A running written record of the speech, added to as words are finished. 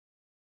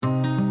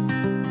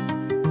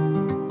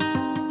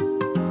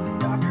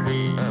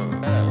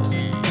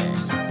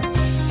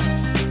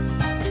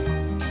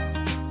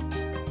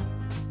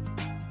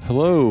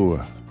Hello,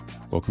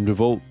 welcome to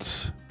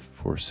Volts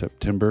for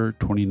September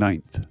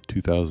 29th,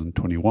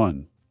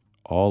 2021.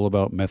 All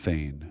about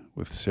methane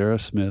with Sarah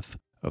Smith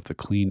of the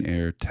Clean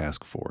Air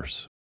Task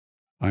Force.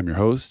 I'm your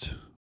host,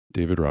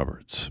 David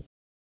Roberts.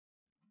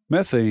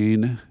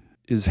 Methane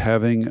is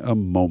having a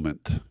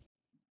moment.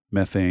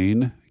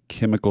 Methane,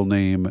 chemical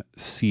name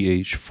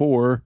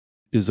CH4,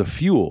 is a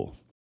fuel.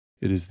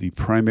 It is the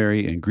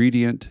primary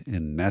ingredient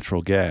in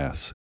natural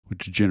gas,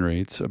 which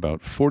generates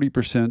about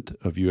 40%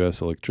 of U.S.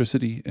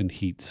 electricity and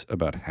heats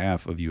about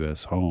half of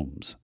U.S.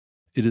 homes.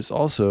 It is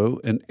also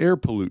an air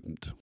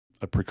pollutant,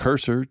 a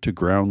precursor to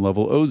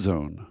ground-level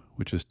ozone,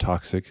 which is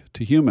toxic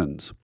to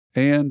humans.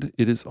 And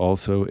it is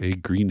also a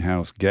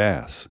greenhouse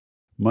gas,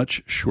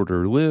 much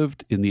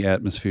shorter-lived in the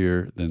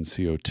atmosphere than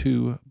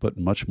CO2, but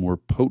much more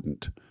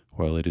potent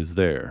while it is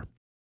there.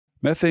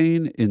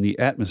 Methane in the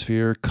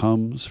atmosphere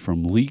comes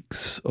from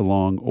leaks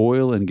along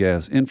oil and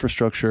gas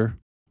infrastructure,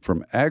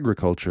 from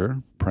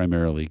agriculture,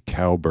 primarily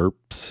cow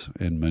burps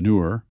and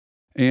manure,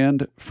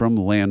 and from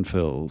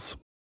landfills.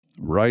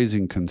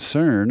 Rising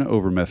concern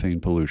over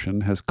methane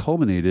pollution has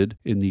culminated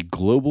in the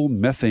Global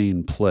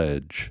Methane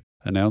Pledge,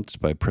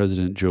 announced by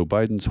President Joe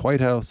Biden's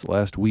White House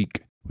last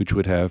week, which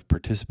would have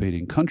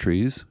participating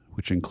countries,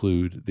 which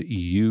include the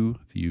EU,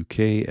 the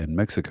UK, and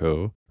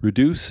Mexico,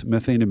 reduce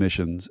methane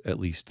emissions at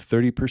least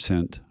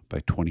 30%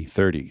 by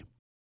 2030.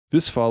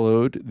 This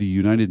followed the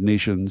United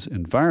Nations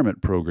Environment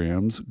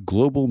Programme's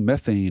Global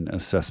Methane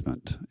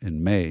Assessment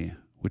in May,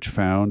 which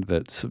found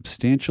that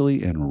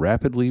substantially and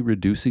rapidly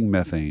reducing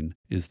methane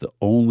is the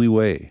only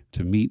way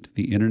to meet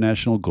the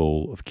international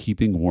goal of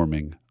keeping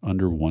warming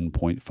under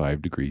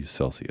 1.5 degrees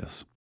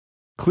Celsius.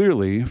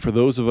 Clearly, for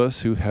those of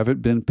us who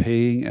haven't been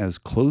paying as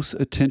close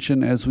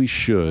attention as we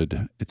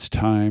should, it's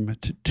time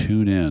to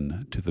tune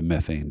in to the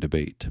methane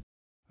debate.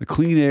 The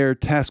Clean Air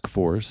Task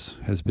Force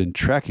has been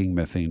tracking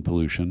methane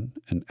pollution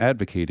and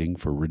advocating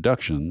for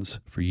reductions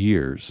for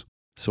years.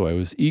 So I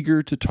was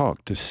eager to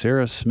talk to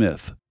Sarah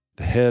Smith,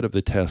 the head of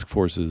the task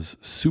force's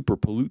Super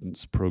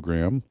Pollutants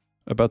program,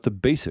 about the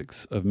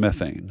basics of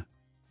methane,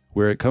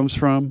 where it comes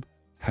from,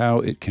 how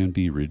it can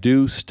be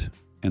reduced,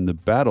 and the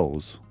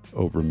battles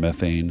over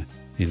methane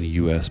in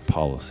U.S.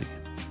 policy.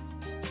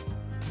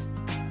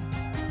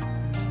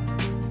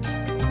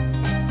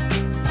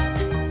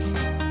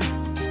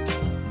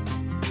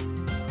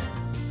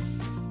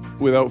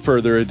 Without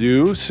further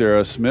ado,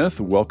 Sarah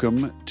Smith,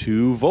 welcome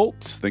to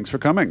Volts. Thanks for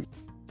coming.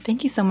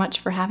 Thank you so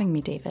much for having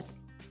me, David.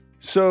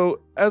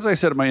 So, as I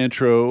said in my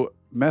intro,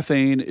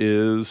 methane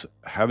is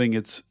having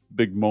its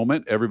big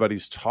moment.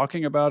 Everybody's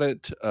talking about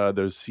it.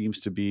 There seems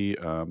to be,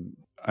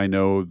 I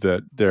know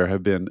that there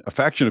have been a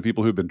faction of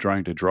people who've been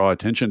trying to draw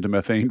attention to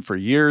methane for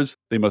years.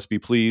 They must be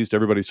pleased.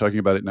 Everybody's talking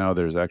about it now.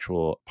 There's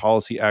actual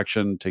policy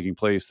action taking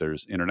place.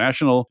 There's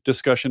international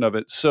discussion of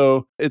it.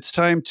 So it's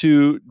time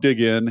to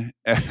dig in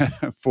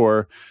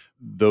for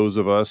those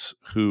of us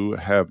who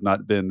have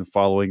not been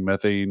following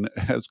methane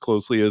as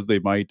closely as they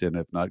might and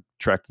have not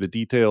tracked the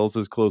details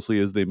as closely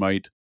as they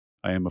might.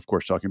 I am, of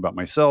course, talking about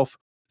myself.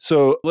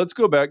 So let's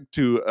go back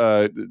to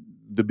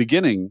the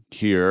beginning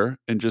here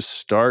and just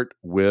start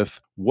with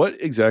what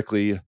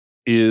exactly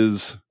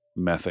is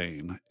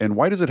methane and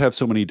why does it have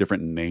so many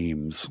different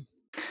names?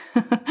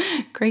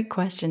 Great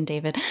question,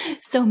 David.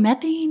 So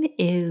methane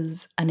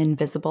is an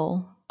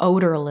invisible,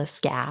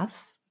 odorless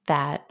gas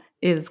that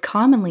is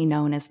commonly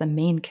known as the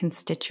main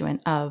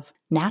constituent of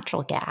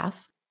natural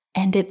gas.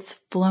 And it's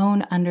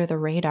flown under the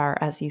radar,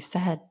 as you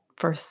said,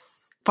 for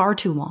far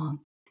too long.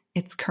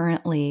 It's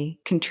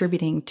currently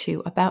contributing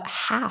to about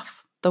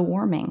half the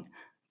warming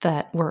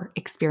that we're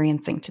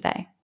experiencing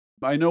today.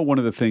 I know one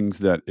of the things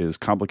that is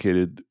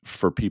complicated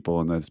for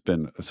people and that's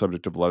been a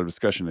subject of a lot of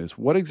discussion is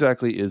what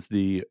exactly is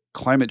the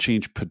climate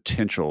change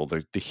potential,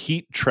 the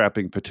heat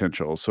trapping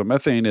potential. So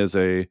methane is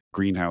a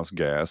greenhouse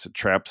gas. It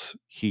traps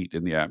heat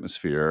in the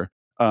atmosphere,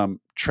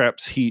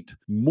 traps heat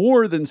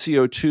more than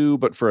CO2,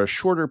 but for a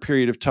shorter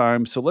period of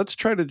time. So let's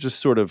try to just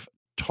sort of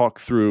talk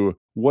through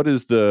what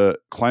is the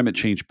climate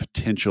change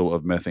potential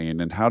of methane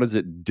and how does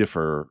it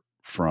differ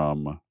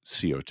from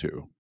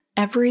CO2?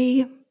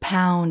 Every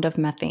pound of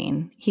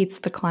methane heats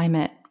the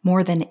climate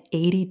more than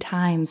 80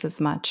 times as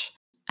much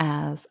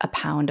as a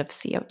pound of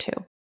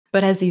CO2.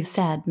 But as you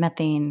said,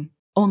 methane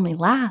only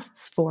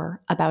lasts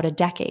for about a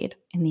decade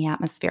in the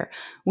atmosphere,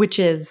 which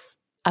is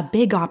a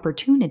big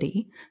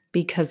opportunity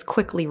because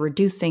quickly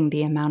reducing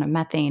the amount of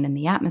methane in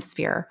the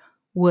atmosphere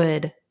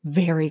would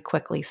very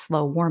quickly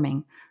slow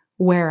warming,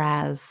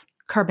 whereas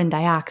carbon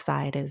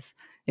dioxide is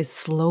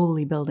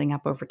slowly building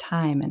up over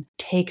time and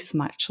takes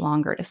much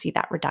longer to see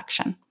that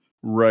reduction.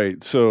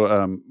 Right.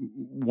 So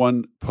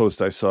one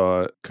post I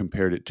saw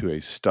compared it to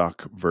a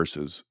stock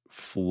versus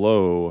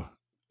flow.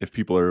 If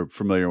people are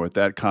familiar with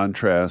that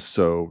contrast,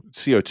 so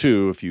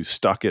CO2, if you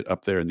stock it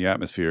up there in the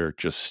atmosphere,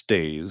 just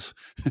stays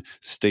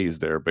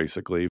there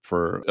basically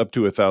for up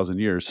to 1,000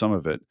 years, some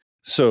of it.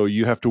 So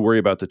you have to worry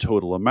about the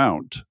total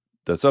amount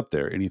that's up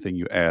there. Anything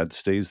you add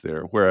stays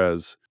there.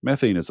 Whereas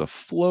methane is a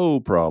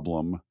flow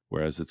problem,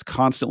 whereas it's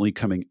constantly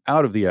coming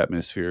out of the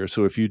atmosphere.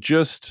 So if you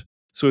just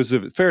So is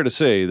it fair to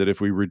say that if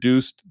we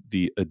reduced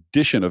the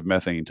addition of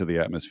methane to the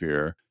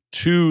atmosphere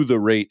to the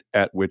rate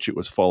at which it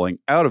was falling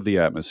out of the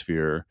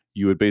atmosphere,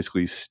 you would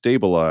basically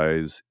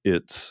stabilize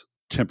its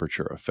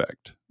temperature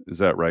effect? Is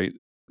that right?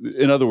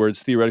 In other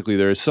words, theoretically,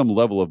 there is some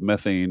level of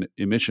methane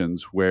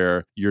emissions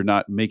where you're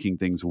not making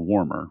things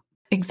warmer.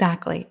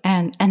 Exactly.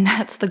 And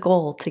that's the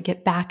goal, to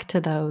get back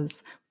to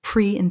those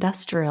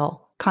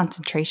pre-industrial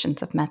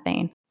concentrations of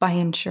methane by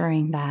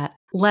ensuring that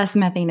less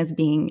methane is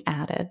being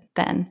added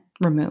than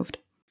removed.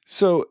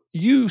 So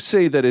you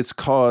say that it's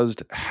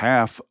caused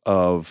half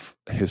of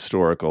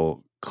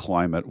historical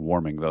climate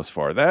warming thus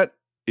far. That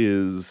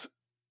is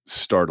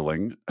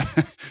startling.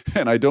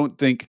 And I don't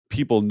think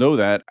people know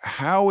that.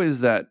 How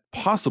is that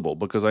possible?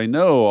 Because I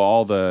know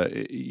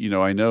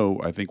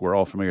I think we're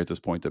all familiar at this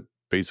point that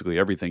basically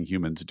everything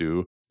humans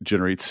do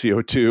generates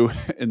CO2,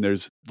 and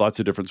there's lots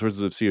of different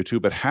sources of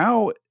CO2. But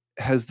how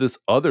has this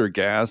other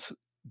gas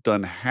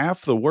done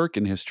half the work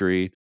in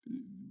history?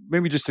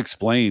 Maybe just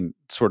explain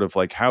sort of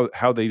like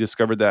how they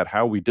discovered that,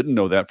 how we didn't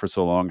know that for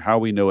so long, how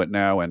we know it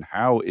now, and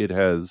how it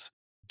has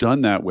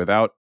done that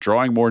without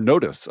drawing more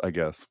notice, I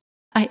guess.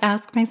 I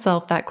ask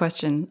myself that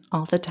question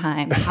all the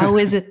time. How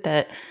is it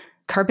that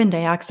carbon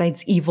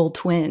dioxide's evil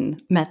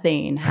twin,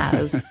 methane,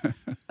 has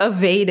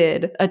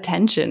evaded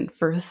attention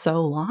for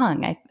so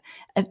long?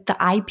 The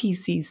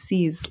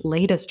IPCC's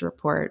latest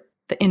report,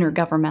 the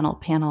Intergovernmental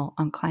Panel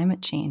on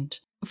Climate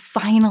Change,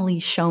 finally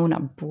shone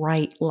a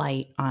bright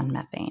light on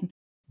methane.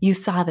 You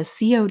saw the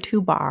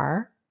CO2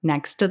 bar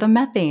next to the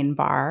methane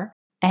bar,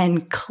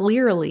 and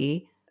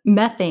clearly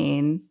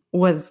methane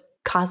was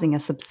causing a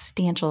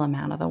substantial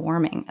amount of the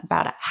warming,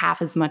 about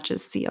half as much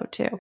as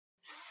CO2.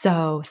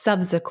 So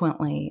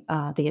subsequently,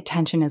 the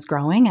attention is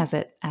growing as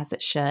it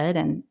should,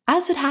 and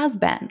as it has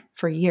been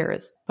for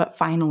years. But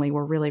finally,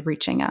 we're really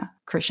reaching a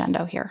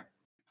crescendo here.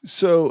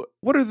 So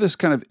what are this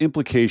kind of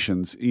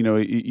implications?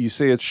 You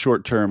say it's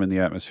short term in the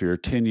atmosphere,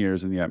 10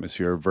 years in the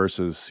atmosphere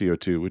versus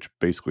CO2, which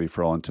basically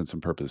for all intents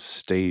and purposes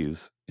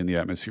stays in the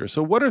atmosphere.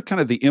 So what are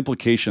kind of the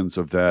implications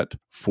of that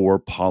for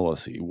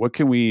policy? What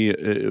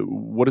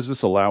does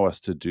this allow us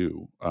to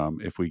do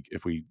if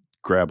we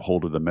grab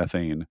hold of the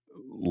methane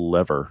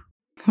lever?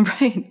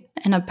 Right.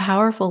 And a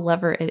powerful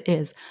lever it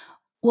is.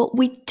 Well,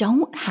 we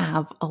don't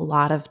have a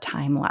lot of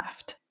time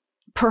left.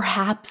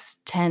 Perhaps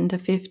 10 to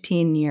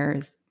 15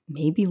 years,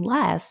 maybe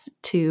less,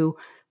 to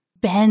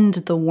bend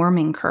the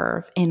warming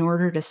curve in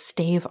order to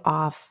stave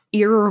off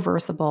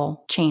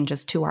irreversible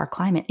changes to our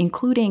climate,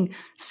 including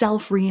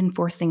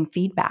self-reinforcing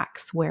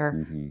feedbacks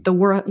where the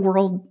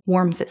world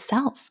warms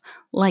itself,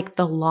 like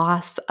the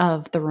loss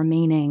of the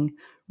remaining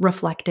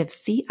reflective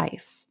sea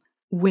ice,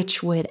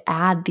 which would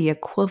add the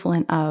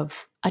equivalent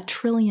of 1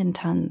 trillion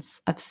tons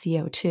of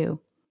CO2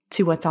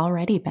 to what's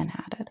already been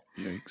added.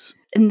 Yikes.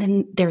 And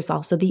then there's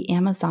also the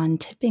Amazon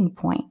tipping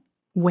point,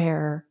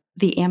 where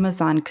the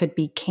Amazon could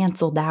be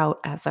canceled out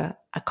as a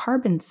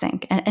carbon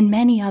sink, and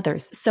many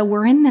others. So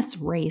we're in this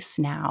race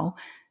now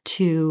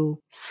to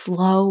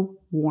slow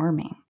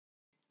warming.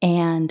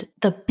 And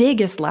the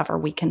biggest lever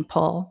we can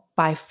pull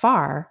by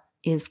far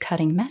is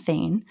cutting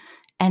methane.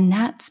 And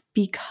that's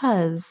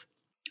because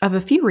of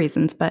a few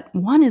reasons. But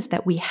one is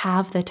that we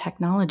have the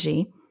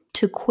technology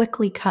to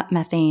quickly cut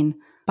methane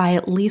by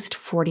at least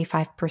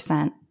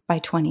 45% by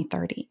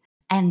 2030.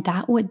 And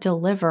that would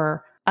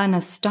deliver an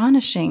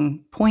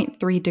astonishing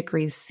 0.3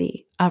 degrees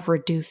C of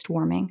reduced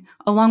warming,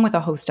 along with a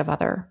host of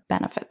other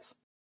benefits.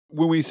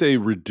 When we say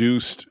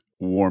reduced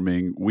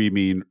warming, we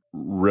mean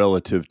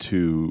relative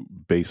to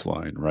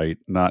baseline, right?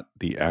 Not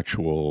the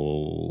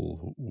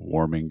actual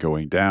warming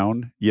going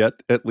down yet,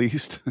 at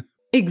least.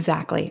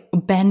 Exactly.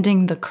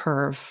 Bending the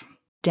curve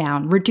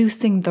down,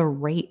 reducing the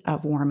rate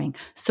of warming.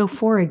 So,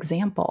 for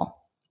example,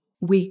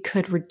 we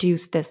could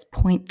reduce this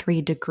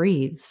 0.3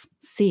 degrees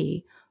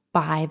C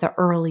by the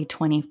early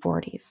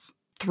 2040s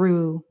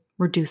through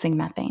reducing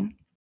methane.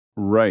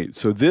 Right.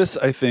 So this,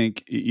 I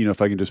think, if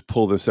I can just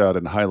pull this out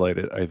and highlight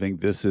it, I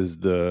think this is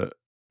the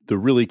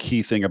really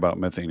key thing about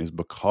methane is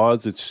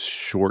because it's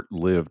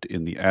short-lived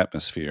in the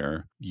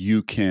atmosphere,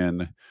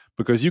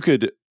 because you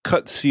could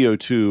cut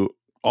CO2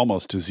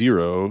 almost to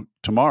zero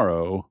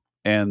tomorrow,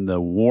 and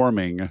the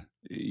warming,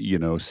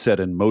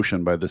 set in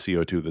motion by the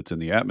CO2 that's in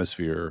the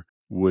atmosphere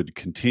would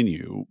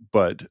continue.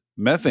 But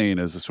methane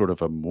is a sort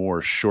of a more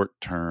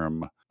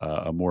short-term,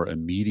 a more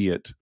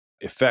immediate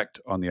effect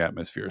on the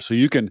atmosphere. So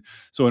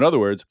in other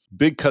words,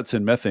 big cuts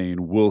in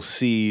methane will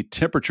see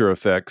temperature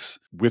effects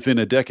within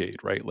a decade,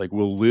 right? Like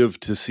we'll live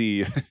to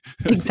see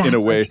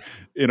Exactly.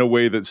 in a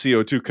way that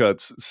CO2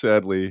 cuts,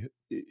 sadly,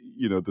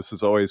 this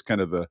is always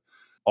kind of the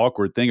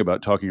awkward thing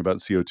about talking about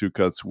CO2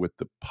 cuts with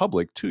the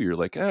public too. You're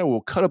like, we'll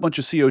cut a bunch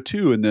of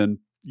CO2 and then,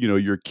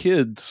 your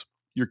kids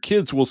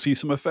will see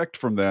some effect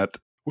from that.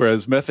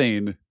 Whereas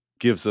methane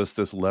gives us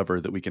this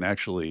lever that we can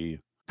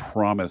actually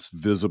promise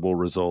visible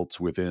results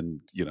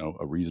within,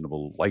 a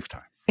reasonable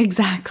lifetime.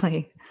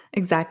 Exactly.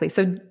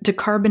 So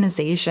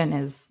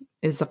decarbonization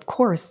is of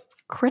course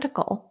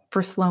critical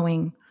for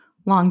slowing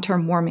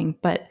long-term warming,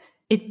 but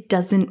it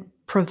doesn't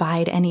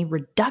provide any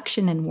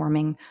reduction in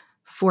warming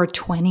for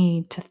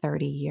 20 to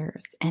 30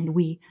 years, and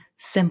we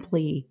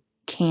simply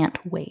can't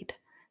wait.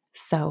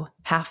 So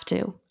have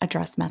to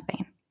address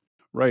methane.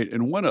 Right.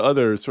 And one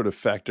other sort of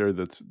factor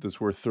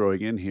that's worth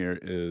throwing in here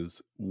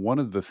is one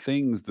of the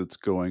things that's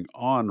going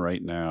on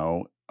right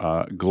now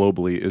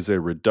globally is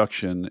a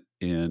reduction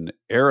in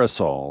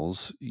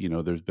aerosols.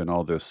 There's been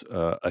all this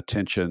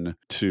attention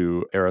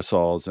to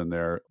aerosols and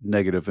their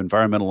negative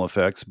environmental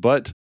effects.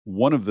 But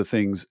one of the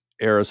things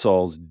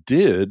aerosols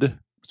did,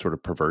 sort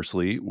of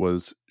perversely,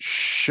 was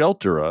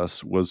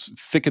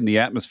thicken the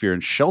atmosphere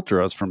and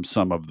shelter us from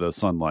some of the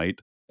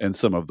sunlight and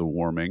some of the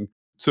warming.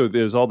 So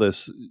there's all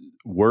this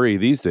worry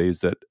these days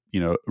that,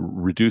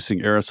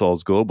 reducing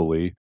aerosols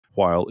globally,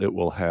 while it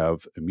will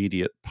have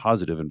immediate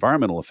positive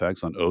environmental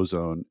effects on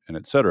ozone and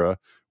et cetera,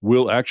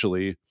 will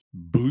actually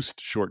boost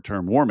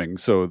short-term warming.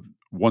 So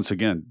once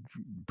again,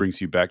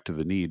 brings you back to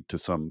the need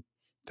to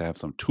have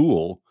some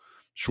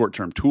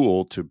short-term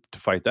tool to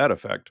fight that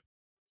effect.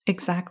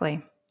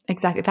 Exactly.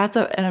 That's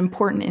an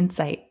important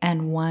insight,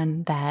 and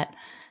one that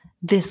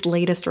this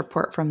latest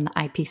report from the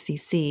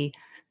IPCC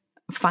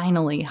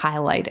finally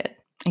highlighted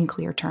in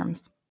clear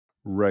terms.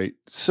 Right.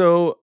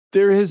 So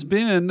there has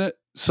been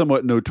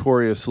somewhat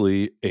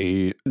notoriously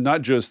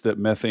not just that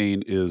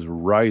methane is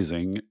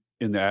rising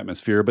in the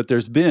atmosphere, but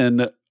there's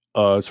been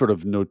a sort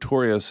of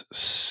notorious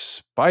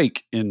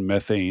spike in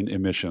methane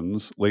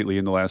emissions lately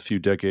in the last few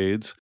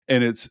decades.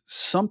 And it's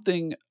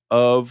something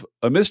of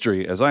a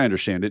mystery, as I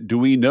understand it. Do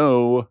we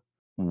know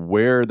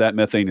where that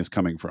methane is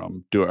coming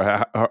from?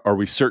 Are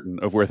we certain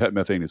of where that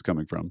methane is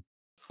coming from?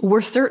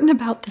 We're certain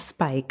about the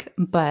spike,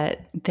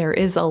 but there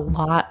is a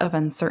lot of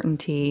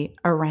uncertainty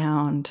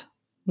around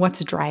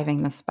what's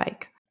driving the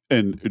spike.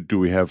 And do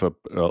we have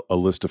a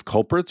list of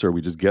culprits, or are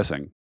we just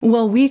guessing?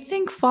 Well, we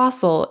think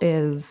fossil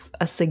is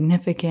a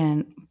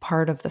significant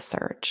part of the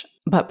surge,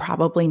 but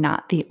probably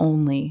not the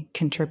only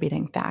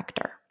contributing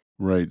factor.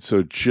 Right.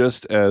 So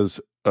just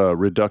as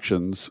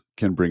reductions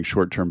can bring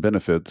short-term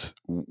benefits,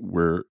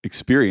 we're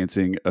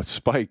experiencing a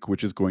spike,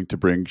 which is going to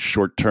bring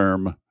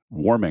short-term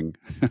warming,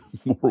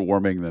 more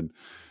warming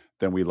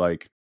than we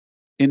like.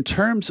 In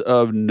terms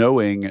of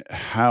knowing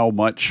how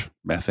much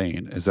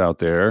methane is out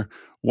there,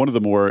 one of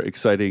the more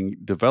exciting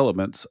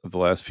developments of the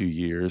last few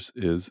years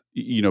is,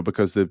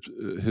 because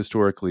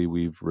historically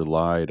we've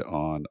relied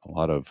on a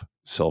lot of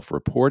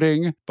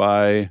self-reporting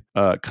by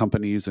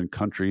companies and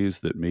countries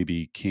that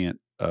maybe can't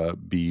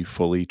be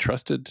fully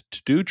trusted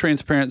to do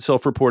transparent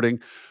self-reporting.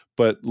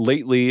 But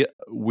lately,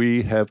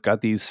 we have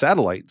got these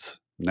satellites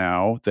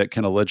now that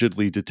can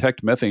allegedly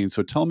detect methane.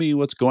 So tell me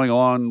what's going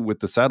on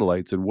with the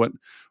satellites, and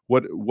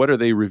what are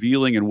they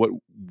revealing, and what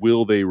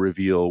will they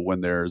reveal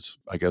when there's,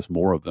 I guess,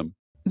 more of them?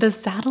 The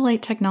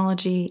satellite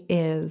technology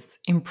is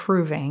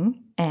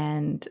improving,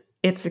 and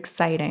it's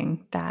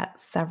exciting that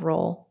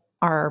several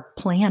are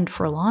planned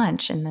for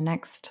launch in the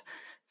next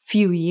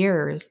few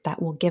years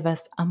that will give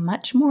us a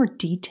much more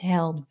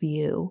detailed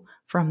view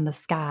from the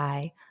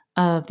sky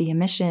of the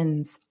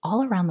emissions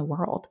all around the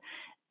world.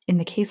 In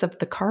the case of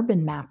the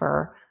Carbon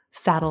Mapper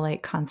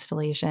satellite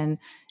constellation,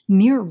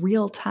 near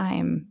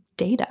real-time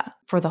data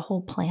for the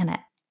whole planet.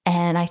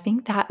 And I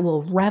think that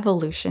will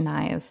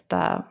revolutionize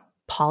the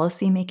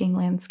policymaking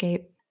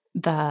landscape,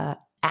 the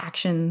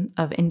action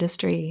of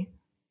industry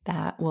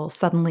that will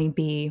suddenly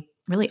be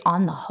really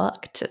on the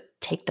hook to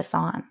take this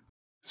on.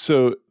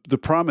 So the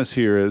promise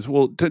here is,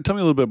 well, tell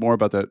me a little bit more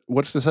about that.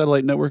 What's the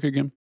satellite network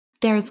again?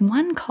 There's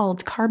one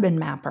called Carbon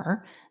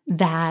Mapper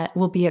that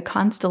will be a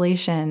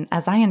constellation,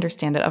 as I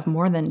understand it, of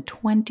more than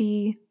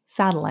 20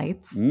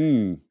 satellites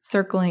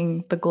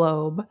circling the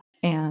globe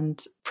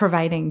and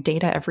providing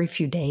data every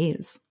few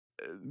days.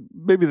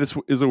 Maybe this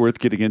isn't worth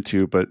getting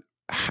into, but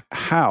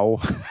how?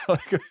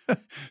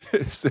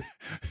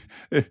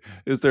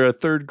 is there a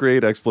third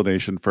grade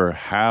explanation for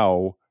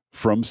how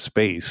from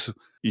space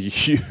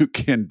you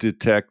can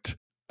detect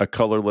a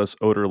colorless,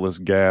 odorless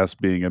gas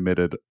being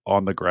emitted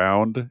on the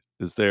ground?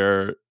 Is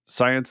there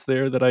science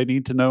there that I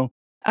need to know?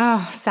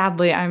 Oh,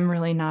 sadly, I'm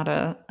really not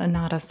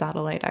a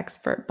satellite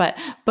expert, but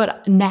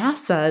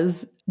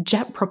NASA's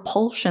Jet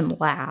Propulsion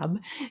Lab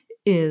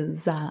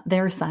is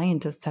their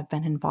scientists have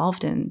been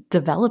involved in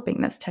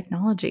developing this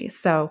technology.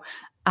 So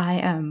I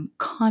am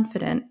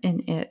confident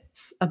in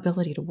its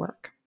ability to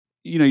work.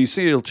 You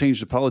say it'll change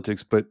the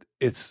politics, but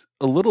it's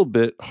a little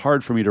bit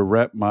hard for me to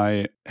wrap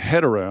my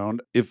head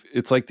around if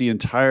it's like the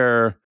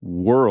entire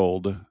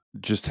world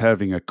just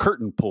having a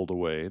curtain pulled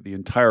away. The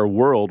entire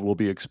world will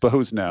be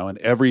exposed now, and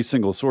every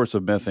single source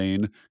of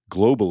methane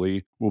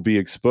globally will be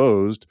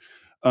exposed.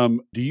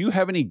 Do you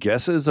have any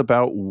guesses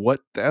about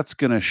what that's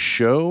going to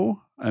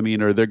show? I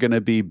mean, are there going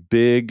to be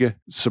big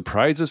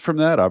surprises from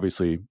that?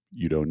 Obviously,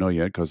 you don't know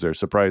yet because they're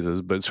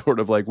surprises, but sort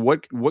of like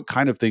what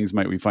kind of things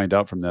might we find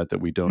out from that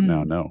we don't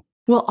now know?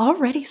 Well,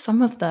 already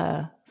some of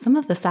the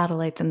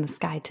satellites in the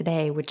sky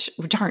today, which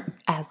aren't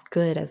as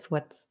good as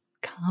what's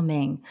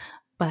coming,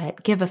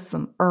 but give us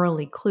some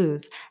early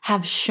clues,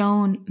 have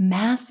shown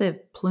massive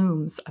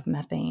plumes of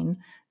methane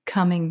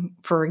coming,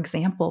 for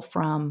example,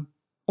 from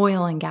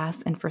oil and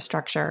gas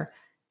infrastructure,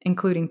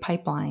 including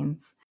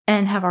pipelines.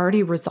 and have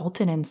already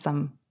resulted in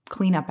some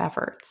cleanup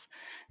efforts.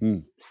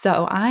 Mm.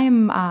 So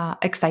I'm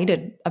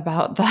excited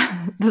about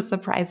the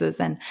surprises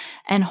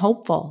and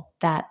hopeful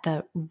that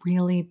the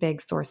really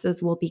big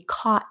sources will be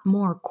caught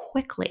more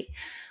quickly.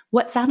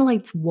 What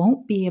satellites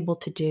won't be able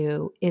to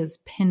do is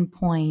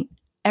pinpoint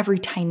every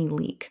tiny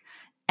leak.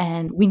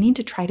 And we need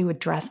to try to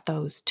address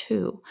those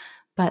too.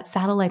 But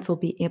satellites will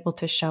be able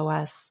to show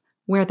us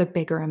where the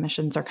bigger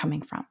emissions are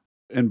coming from.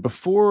 And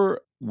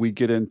before we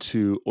get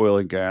into oil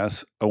and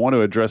gas, I want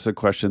to address a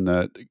question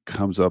that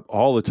comes up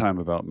all the time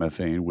about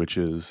methane, which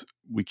is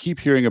we keep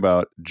hearing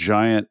about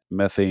giant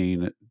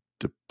methane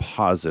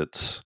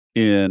deposits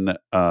in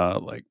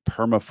like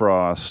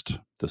permafrost,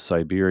 the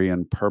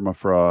Siberian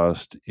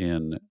permafrost,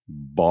 in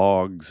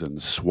bogs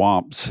and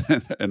swamps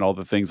and all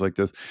the things like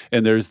this.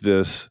 And there's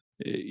this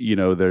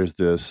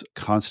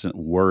constant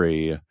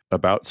worry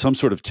about some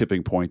sort of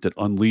tipping point that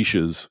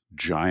unleashes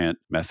giant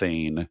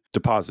methane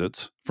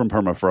deposits from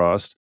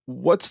permafrost.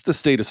 What's the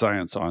state of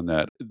science on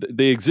that?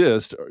 They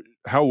exist.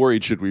 How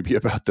worried should we be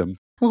about them?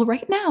 Well,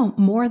 right now,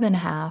 more than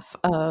half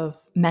of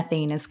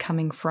methane is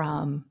coming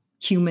from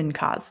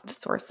human-caused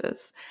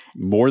sources.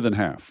 More than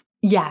half.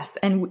 Yes,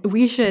 and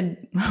we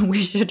should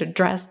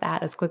address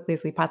that as quickly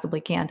as we possibly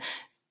can,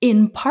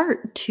 in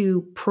part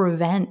to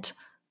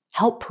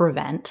help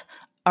prevent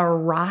a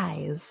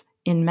rise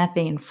in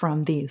methane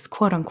from these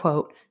quote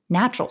unquote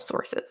natural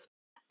sources,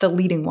 the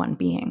leading one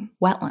being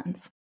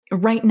wetlands.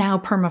 Right now,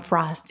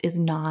 permafrost is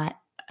not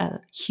a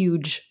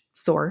huge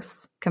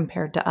source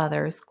compared to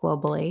others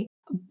globally,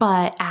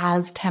 but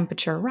as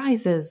temperature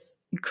rises,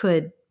 it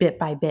could bit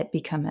by bit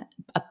become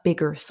a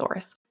bigger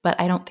source. But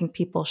I don't think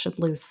people should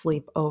lose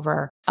sleep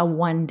over a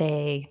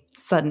one-day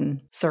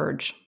sudden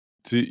surge.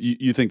 So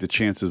you think the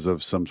chances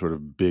of some sort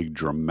of big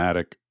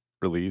dramatic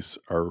release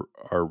are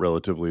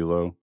relatively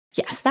low?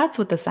 Yes, that's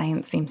what the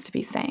science seems to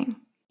be saying.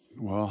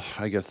 Well,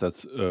 I guess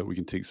that's we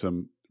can take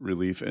some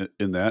relief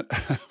in that.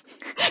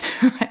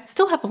 Right.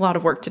 Still have a lot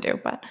of work to do,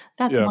 but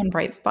that's one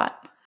bright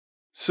spot.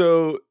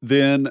 So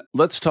then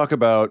let's talk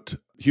about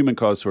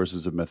human-caused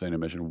sources of methane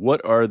emission.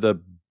 What are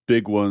the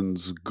big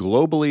ones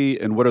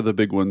globally, and what are the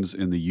big ones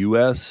in the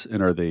U.S.?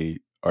 And are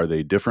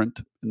they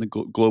different in the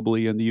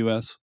globally in the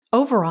U.S.?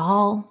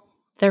 Overall,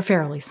 they're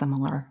fairly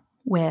similar,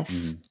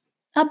 with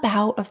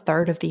about a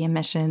third of the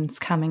emissions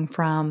coming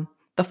from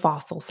the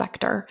fossil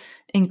sector,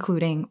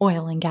 including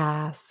oil and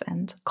gas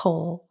and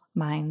coal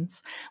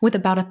mines, with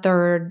about a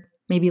third,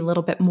 maybe a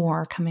little bit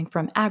more, coming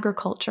from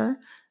agriculture,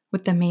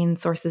 with the main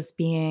sources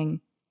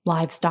being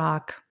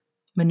livestock,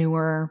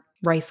 manure,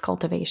 rice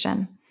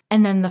cultivation.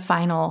 And then the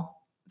final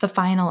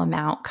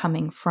amount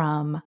coming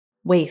from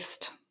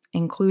waste,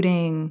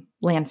 including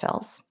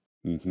landfills.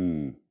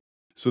 Mm-hmm.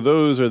 So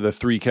those are the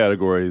three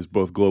categories,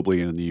 both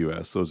globally and in the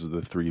U.S. Those are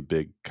the three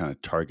big kind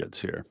of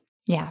targets here.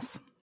 Yes.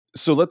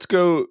 So let's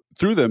go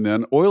through them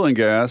then. Oil and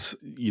gas,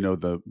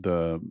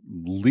 the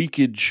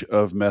leakage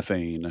of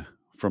methane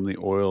from the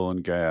oil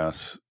and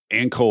gas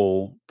and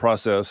coal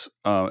process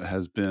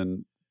has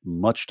been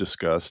much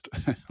discussed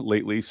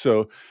lately.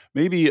 So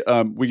maybe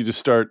we could just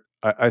start.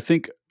 I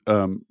think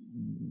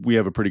we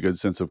have a pretty good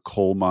sense of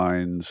coal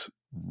mines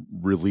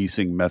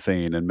releasing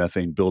methane and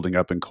methane building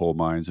up in coal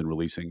mines and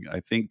releasing.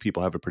 I think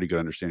people have a pretty good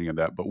understanding of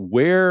that. But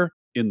where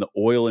in the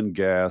oil and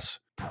gas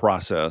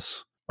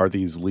process are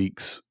these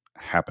leaks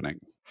happening?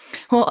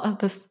 Well,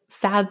 the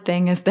sad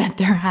thing is that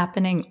they're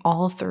happening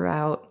all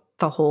throughout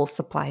the whole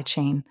supply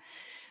chain,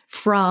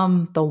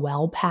 from the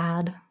well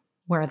pad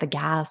where the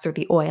gas or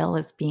the oil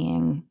is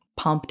being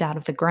pumped out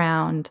of the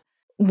ground,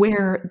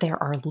 where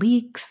there are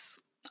leaks,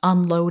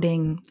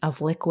 unloading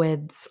of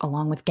liquids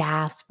along with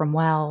gas from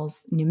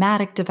wells,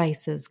 pneumatic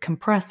devices,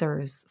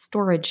 compressors,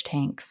 storage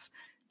tanks,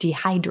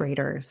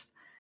 dehydrators,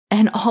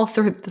 and all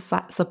through the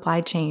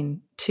supply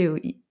chain too.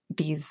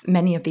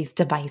 Many of these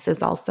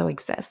devices also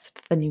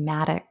exist: the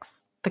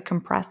pneumatics, the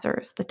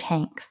compressors, the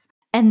tanks.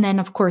 And then,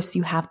 of course,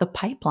 you have the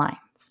pipelines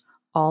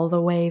all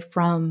the way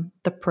from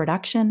the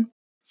production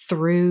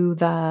through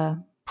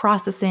the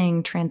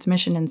processing,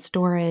 transmission and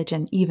storage,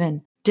 and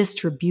even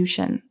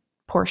distribution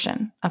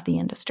portion of the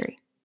industry.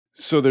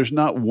 So there's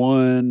not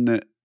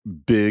one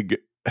big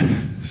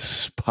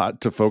spot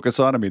to focus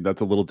on. I mean,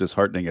 that's a little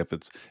disheartening. If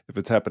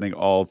it's happening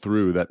all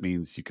through, that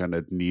means you kind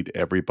of need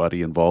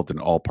everybody involved in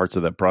all parts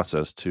of that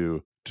process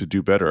to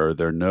do better. Are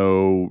there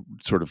no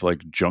sort of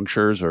like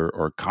junctures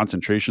or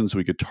concentrations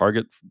we could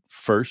target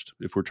first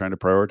if we're trying to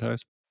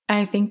prioritize?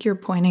 I think you're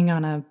pointing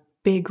on a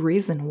big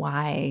reason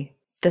why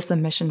this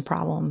emission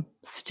problem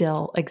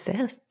still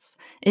exists.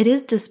 It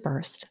is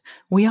dispersed.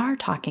 We are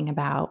talking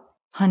about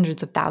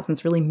hundreds of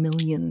thousands, really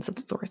millions of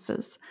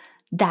sources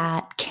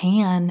that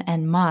can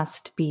and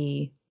must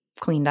be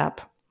cleaned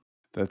up.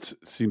 That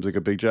seems like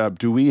a big job.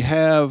 Do we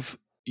have,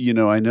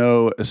 I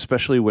know,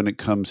 especially when it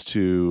comes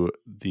to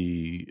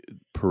the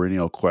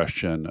perennial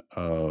question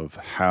of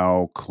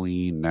how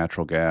clean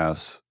natural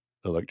gas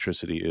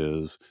electricity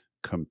is,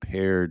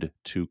 compared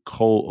to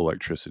coal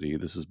electricity.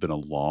 This has been a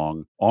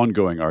long,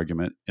 ongoing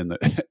argument in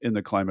the in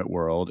the climate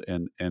world,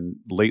 and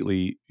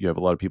lately you have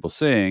a lot of people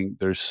saying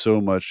there's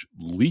so much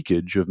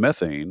leakage of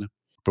methane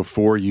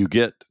before you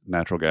get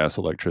natural gas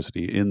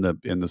electricity in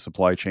the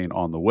supply chain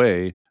on the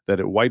way that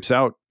it wipes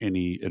out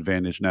any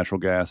advantage natural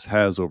gas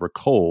has over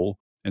coal.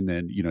 And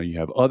then, you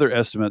have other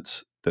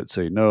estimates that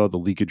say, no, the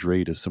leakage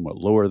rate is somewhat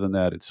lower than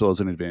that. It still has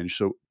an advantage.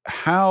 So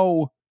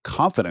how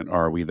confident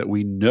are we that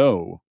we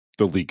know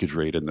the leakage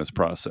rate in this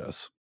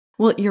process?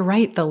 Well, you're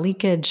right. The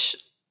leakage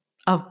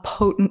of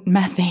potent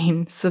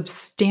methane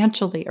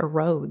substantially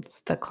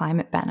erodes the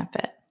climate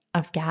benefit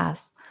of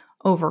gas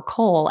over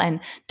coal. And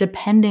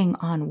depending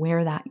on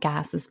where that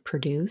gas is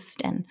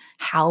produced and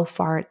how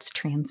far it's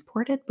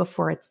transported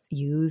before it's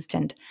used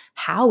and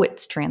how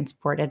it's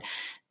transported,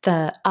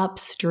 the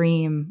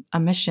upstream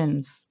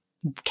emissions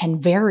can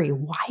vary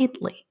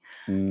widely.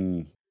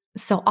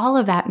 So all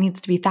of that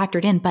needs to be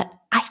factored in. But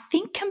I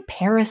think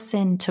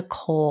comparison to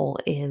coal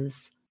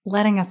is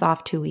letting us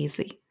off too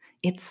easy.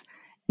 It's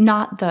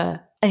not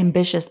the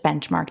ambitious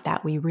benchmark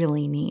that we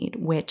really need,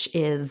 which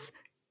is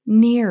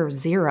near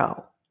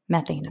zero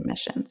methane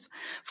emissions.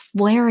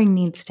 Flaring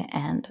needs to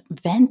end.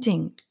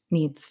 Venting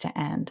needs to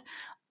end.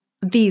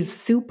 These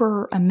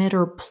super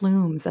emitter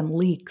plumes and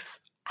leaks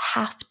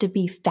have to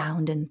be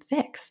found and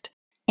fixed.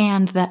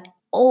 And the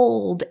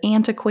old,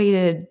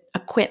 antiquated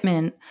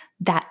equipment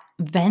that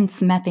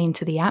vents methane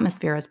to the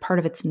atmosphere as part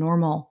of its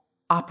normal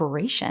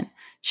operation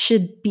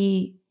should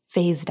be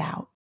phased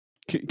out.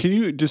 Can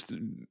you just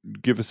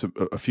give us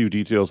a few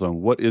details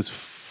on what is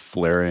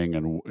flaring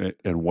and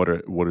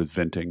what is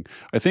venting?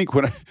 I think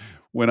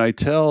when I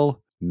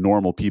tell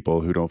normal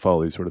people who don't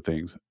follow these sort of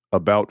things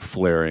about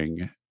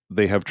flaring,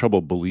 they have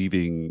trouble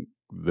believing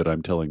that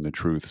I'm telling the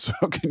truth. So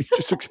can you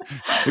just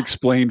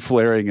explain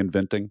flaring and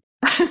venting?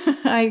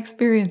 I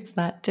experienced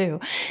that too.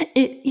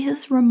 It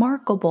is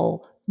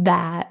remarkable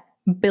that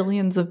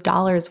billions of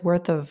dollars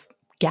worth of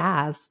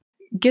gas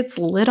gets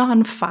lit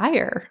on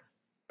fire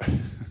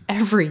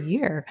every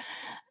year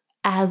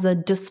as a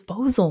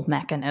disposal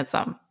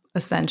mechanism,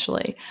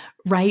 essentially,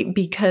 right?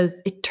 Because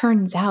it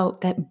turns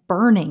out that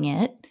burning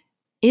it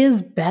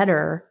is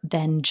better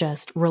than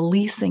just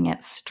releasing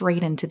it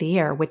straight into the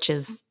air, which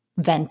is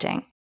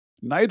venting.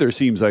 Neither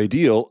seems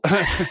ideal.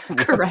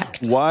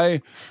 Correct.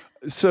 Why?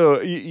 So,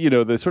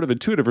 the sort of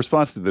intuitive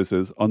response to this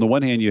is, on the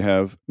one hand, you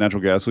have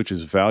natural gas, which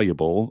is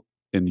valuable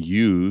and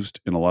used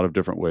in a lot of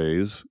different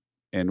ways,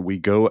 and we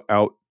go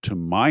out to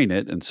mine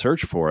it and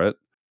search for it.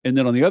 And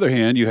then on the other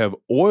hand, you have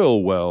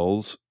oil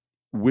wells,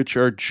 which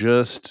are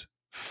just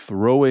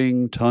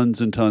throwing tons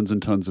and tons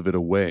and tons of it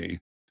away.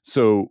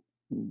 So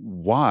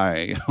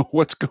why?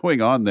 What's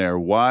going on there?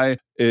 Why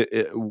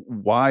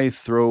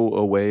throw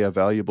away a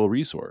valuable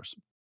resource?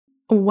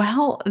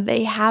 Well,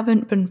 they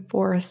haven't been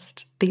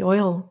forced. The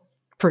oil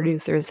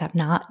producers have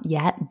not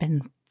yet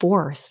been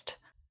forced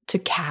to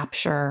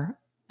capture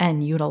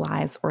and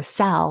utilize or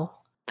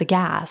sell the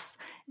gas.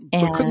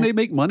 But couldn't they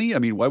make money? I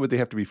mean, why would they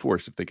have to be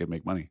forced if they could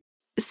make money?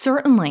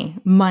 Certainly,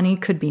 money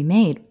could be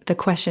made. The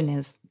question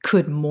is,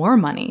 could more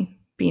money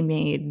be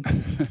made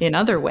in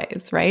other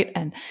ways, right?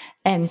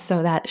 And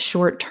so that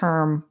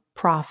short-term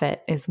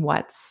profit is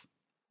what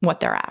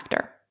they're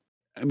after.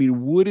 I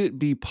mean, would it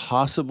be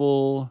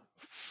possible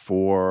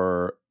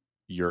for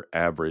your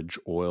average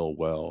oil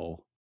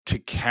well to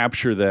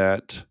capture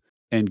that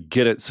and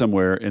get it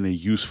somewhere in a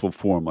useful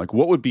form? Like,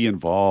 what would be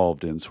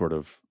involved in sort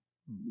of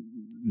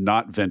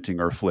not venting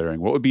or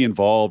flaring? What would be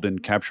involved in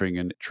capturing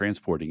and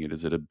transporting it?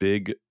 Is it a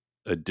big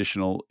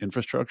additional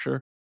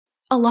infrastructure?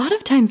 A lot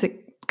of times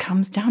it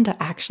comes down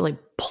to actually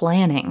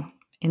planning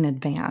in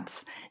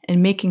advance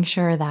and making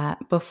sure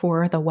that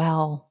before the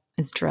well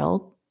is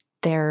drilled,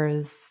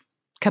 there's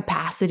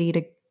capacity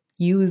to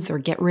use or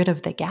get rid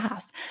of the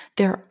gas.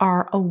 There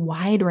are a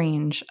wide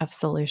range of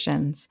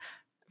solutions,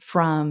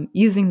 from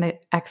using the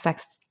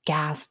excess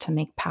gas to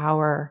make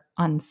power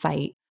on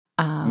site,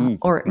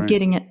 or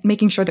right.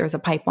 making sure there's a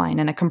pipeline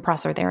and a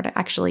compressor there to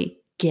actually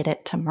get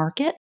it to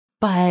market.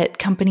 But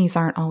companies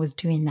aren't always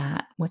doing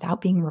that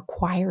without being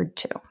required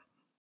to.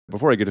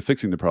 Before I get to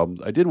fixing the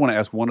problems, I did want to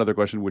ask one other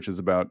question, which is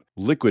about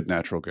liquid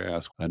natural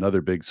gas,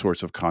 another big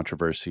source of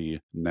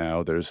controversy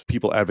now. There's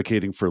people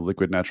advocating for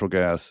liquid natural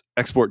gas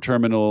export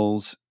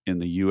terminals in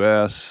the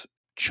U.S.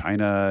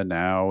 China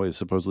now is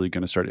supposedly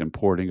going to start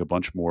importing a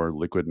bunch more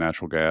liquid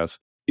natural gas.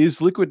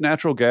 Is liquid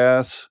natural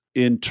gas,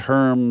 in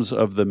terms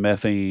of the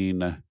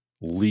methane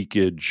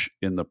leakage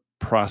in the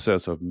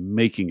process of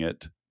making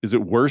it, is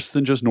it worse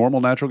than just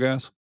normal natural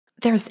gas?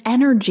 There's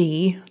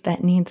energy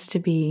that needs to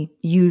be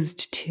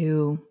used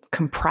to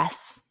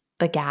compress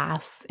the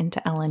gas into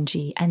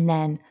LNG and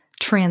then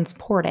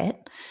transport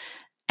it.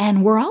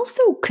 And we're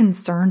also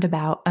concerned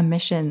about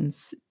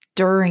emissions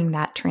during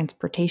that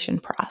transportation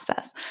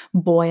process,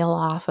 boil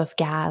off of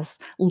gas,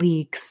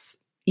 leaks,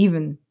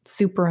 even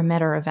super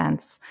emitter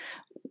events.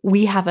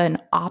 We have an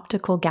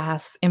optical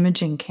gas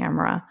imaging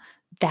camera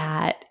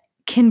that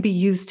can be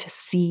used to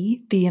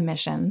see the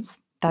emissions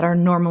that are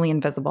normally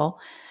invisible.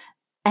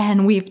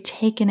 And we've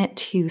taken it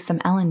to some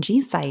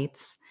LNG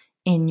sites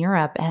in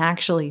Europe and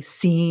actually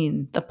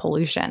seen the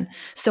pollution.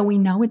 So we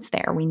know it's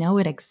there, we know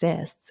it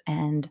exists,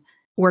 and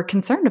we're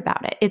concerned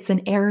about it. It's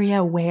an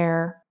area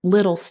where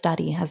little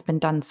study has been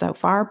done so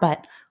far,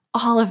 but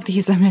all of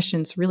these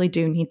emissions really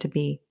do need to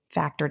be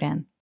factored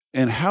in.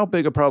 And how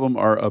big a problem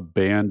are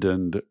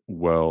abandoned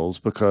wells?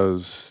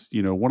 Because,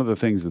 one of the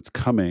things that's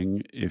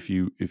coming, if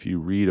you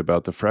read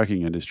about the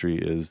fracking industry,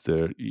 is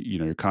that,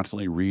 you're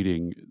constantly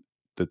reading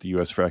that the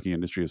U.S. fracking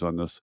industry is on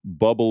this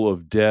bubble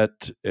of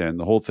debt and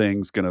the whole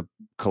thing's going to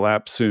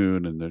collapse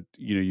soon. And that,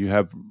 you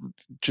have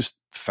just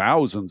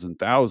thousands and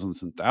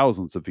thousands and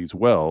thousands of these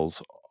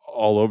wells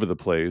all over the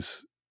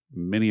place,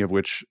 many of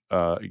which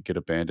get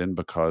abandoned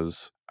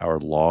because our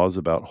laws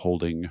about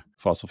holding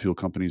fossil fuel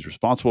companies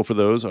responsible for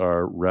those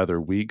are rather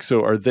weak.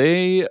 So are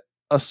they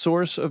a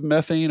source of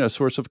methane, a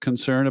source of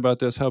concern about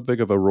this? How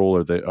big of a role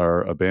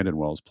are abandoned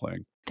wells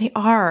playing? They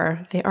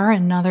are. They are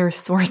another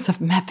source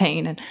of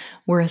methane. And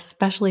we're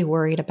especially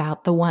worried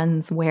about the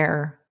ones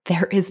where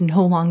there is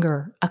no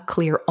longer a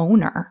clear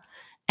owner.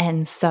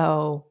 And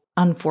so,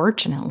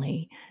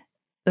 unfortunately,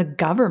 the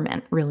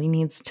government really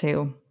needs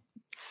to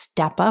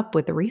step up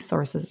with the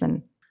resources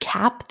and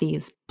cap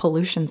these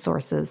pollution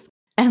sources.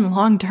 And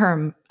long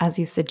term, as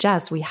you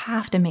suggest, we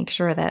have to make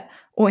sure that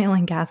oil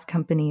and gas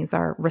companies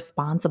are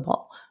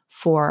responsible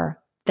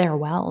for their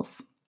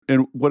wells.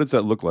 And what does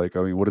that look like?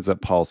 I mean, what does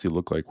that policy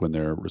look like when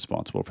they're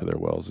responsible for their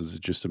wells? Is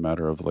it just a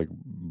matter of like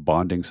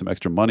bonding some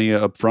extra money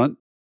up front?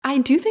 I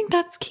do think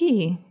that's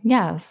key.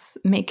 Yes,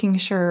 making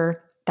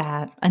sure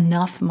that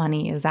enough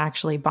money is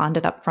actually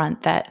bonded up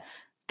front, that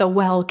the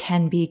well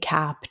can be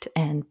capped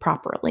and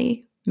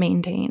properly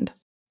maintained.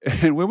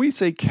 And when we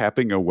say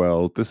capping a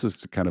well, this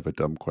is kind of a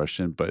dumb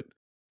question, but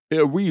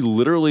are we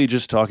literally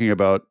just talking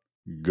about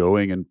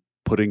going and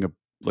putting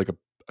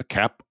a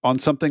cap on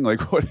something?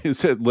 Like, what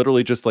is it?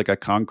 Literally just like a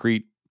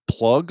concrete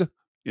plug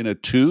in a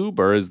tube,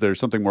 or is there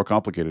something more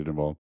complicated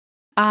involved?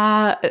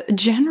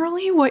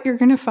 Generally, what you're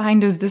going to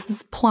find is this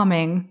is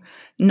plumbing,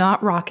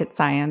 not rocket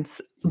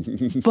science,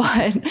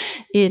 but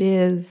it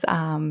is.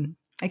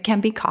 It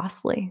can be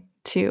costly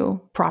to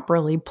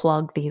properly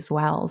plug these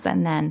wells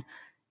and then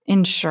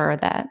ensure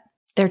that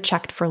they're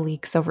checked for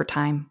leaks over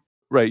time.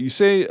 Right. You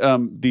say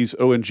these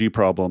ONG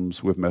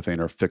problems with methane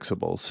are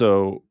fixable.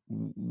 So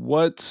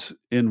what's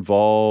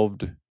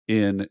involved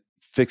in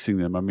fixing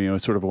them? I mean,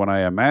 sort of when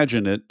I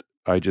imagine it,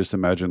 I just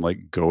imagine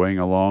like going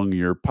along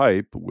your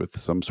pipe with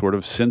some sort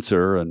of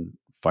sensor and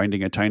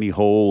finding a tiny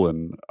hole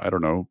and, I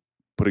don't know,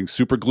 putting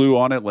super glue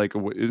on it. Like,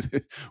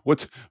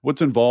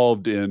 what's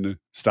involved in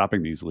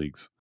stopping these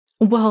leaks?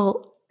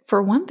 Well,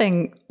 for one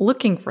thing,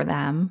 looking for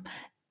them,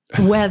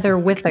 whether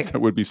with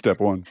that would be step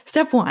one.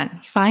 Step one,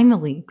 find the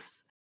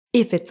leaks.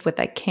 If it's with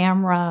a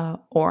camera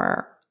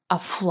or a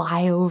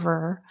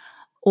flyover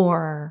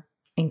or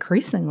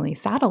increasingly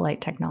satellite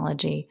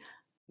technology,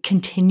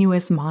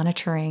 continuous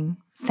monitoring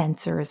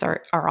sensors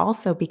are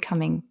also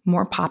becoming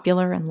more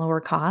popular and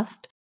lower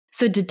cost.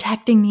 So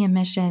detecting the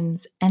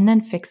emissions and then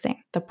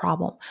fixing the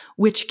problem,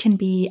 which can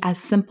be as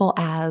simple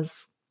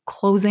as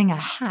closing a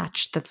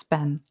hatch that's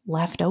been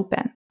left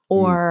open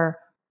or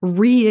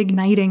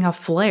reigniting a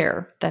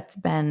flare that's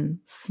been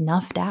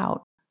snuffed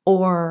out,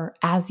 or,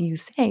 as you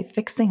say,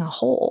 fixing a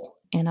hole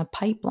in a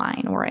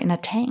pipeline or in a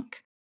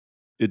tank.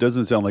 It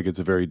doesn't sound like it's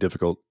a very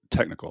difficult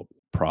technical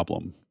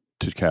problem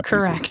to cap.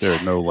 Correct. There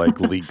are no like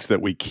leaks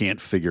that we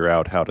can't figure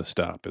out how to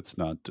stop. It's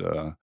not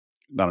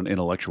an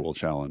intellectual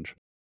challenge.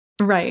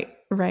 Right,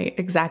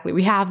 exactly.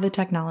 We have the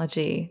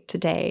technology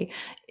today.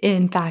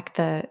 In fact,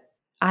 the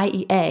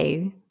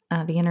IEA,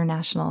 the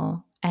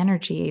International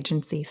Energy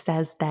Agency,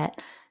 says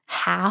that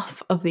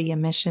half of the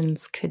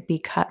emissions could be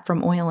cut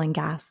from oil and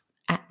gas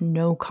at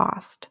no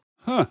cost.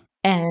 Huh.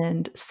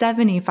 And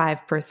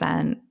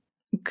 75%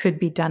 could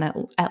be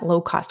done at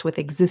low cost with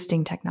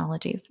existing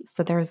technologies.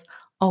 So there's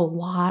a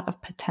lot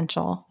of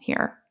potential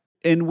here.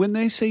 And when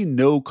they say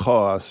no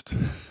cost,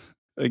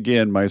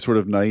 again, my sort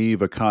of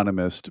naive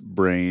economist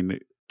brain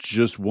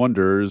just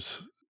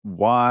wonders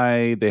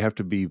why they have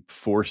to be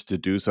forced to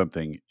do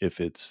something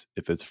if it's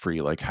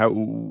free. Like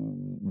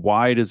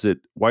why is it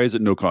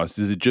no cost?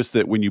 Is it just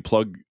that when you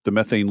plug the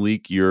methane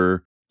leak,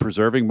 you're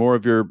preserving more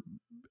of your,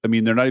 I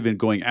mean, they're not even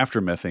going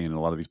after methane in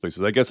a lot of these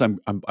places. I guess I'm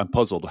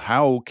puzzled.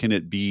 How can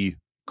it be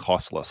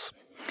costless?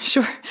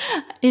 Sure.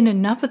 In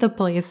enough of the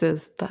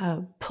places,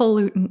 the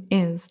pollutant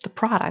is the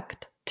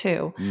product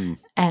too.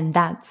 And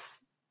that's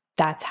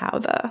how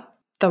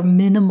the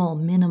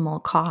minimal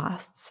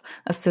costs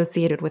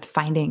associated with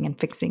finding and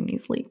fixing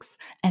these leaks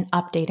and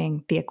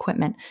updating the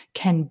equipment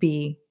can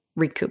be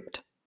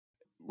recouped.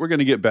 We're going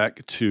to get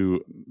back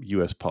to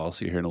U.S.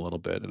 policy here in a little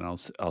bit, and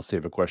I'll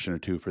save a question or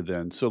two for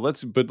then. So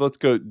let's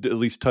go at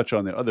least touch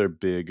on the other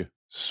big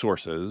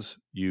sources.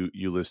 You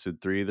listed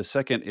three. The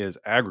second is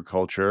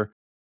agriculture.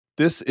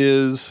 This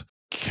is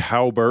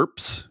cow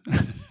burps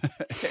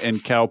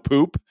and cow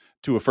poop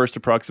to a first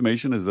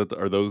approximation.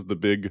 Are those the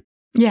big?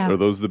 Yes. Are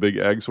those the big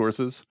ag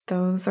sources?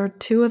 Those are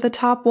two of the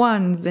top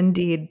ones,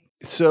 indeed.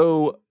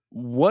 So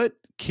what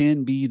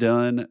can be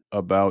done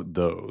about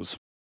those?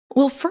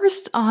 Well,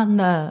 first on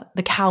the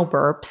cow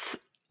burps,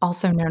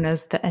 also known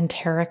as the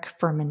enteric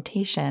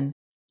fermentation,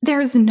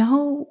 there's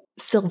no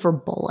silver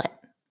bullet,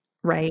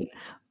 right?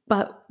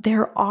 But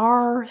there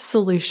are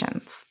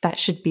solutions that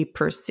should be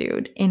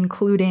pursued,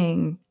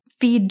 including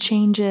feed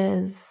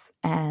changes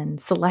and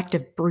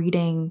selective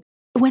breeding.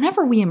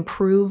 Whenever we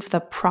improve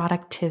the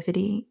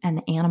productivity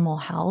and animal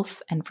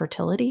health and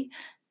fertility,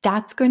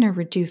 that's going to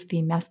reduce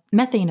the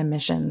methane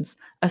emissions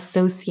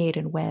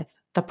associated with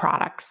the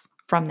products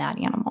from that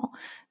animal.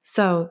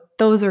 So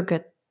those are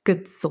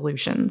good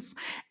solutions.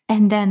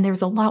 And then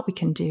there's a lot we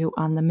can do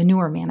on the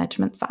manure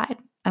management side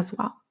as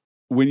well.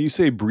 When you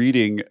say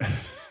breeding,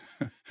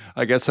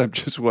 I guess I'm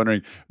just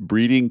wondering,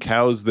 breeding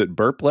cows that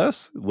burp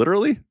less,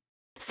 literally?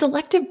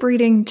 Selective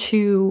breeding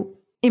to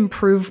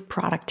improve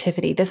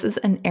productivity. This is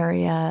an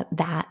area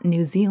that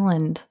New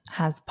Zealand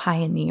has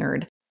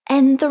pioneered.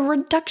 And the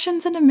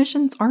reductions in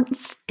emissions aren't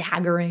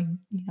staggering.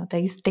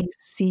 They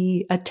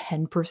see a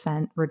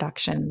 10%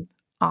 reduction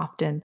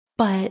often.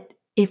 But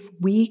if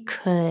we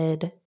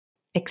could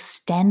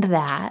extend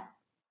that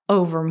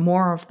over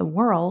more of the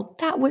world,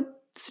 that would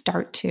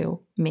start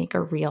to make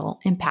a real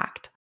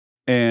impact.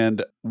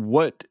 And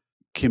what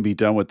can be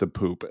done with the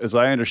poop? As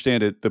I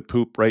understand it, the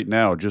poop right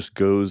now just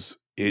goes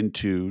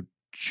into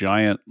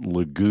giant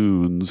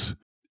lagoons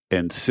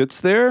and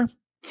sits there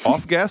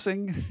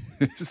off-gassing.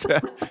 Is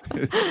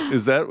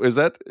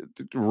that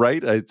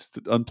right? It's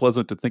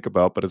unpleasant to think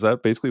about, but is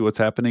that basically what's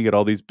happening at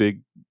all these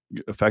big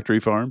factory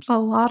farms? A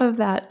lot of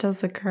that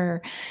does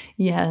occur.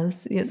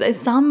 Yes.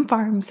 Some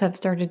farms have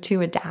started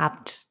to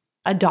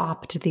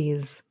adopt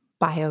these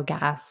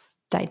biogas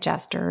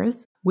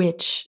digesters,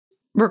 which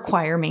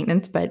require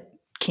maintenance, but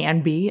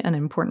can be an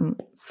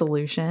important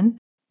solution.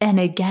 And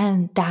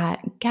again,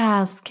 that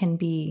gas can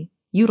be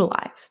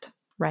utilized,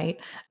 right?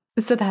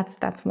 So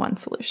that's one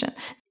solution.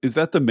 Is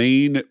that the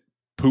main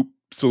poop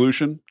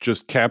solution?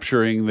 Just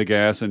capturing the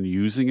gas and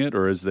using it?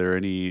 Or is there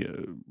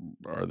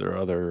are there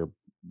other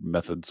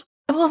methods?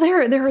 Well,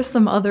 there are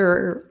some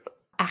other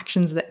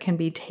actions that can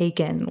be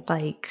taken,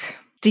 like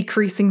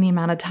decreasing the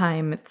amount of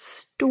time it's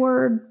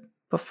stored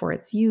before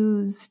it's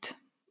used,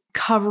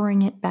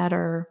 covering it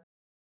better.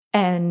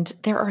 And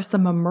there are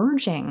some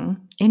emerging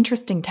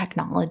interesting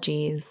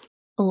technologies,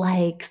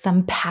 like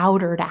some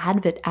powdered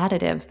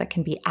additives that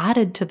can be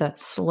added to the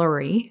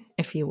slurry,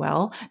 if you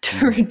will,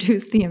 to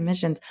reduce the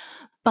emissions.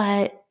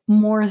 But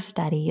more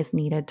study is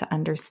needed to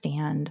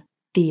understand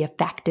the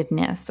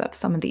effectiveness of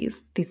some of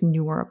these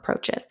newer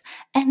approaches.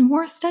 And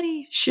more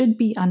study should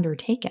be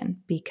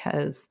undertaken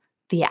because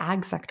the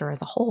ag sector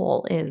as a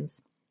whole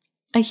is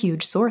a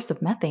huge source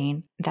of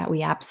methane that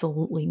we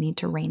absolutely need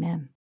to rein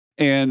in.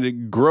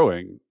 And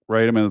growing,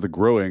 right? I mean, the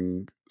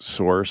growing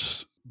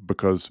source,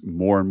 because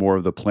more and more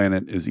of the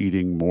planet is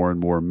eating more and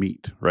more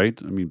meat, right?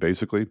 I mean,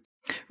 basically.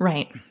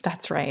 Right.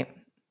 That's right.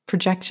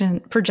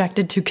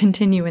 Projected to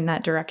continue in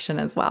that direction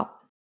as well.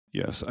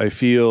 Yes. I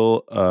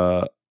feel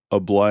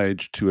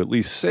obliged to at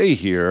least say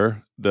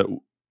here that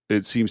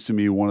it seems to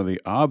me one of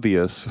the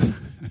obvious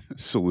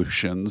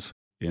solutions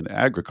in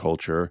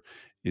agriculture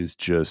is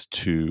just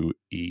to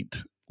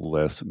eat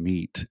less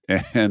meat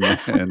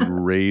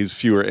and raise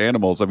fewer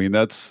animals. I mean,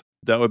 that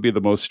would be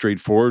the most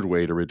straightforward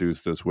way to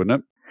reduce this,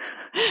 wouldn't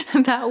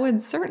it? That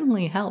would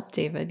certainly help,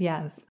 David.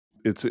 Yes.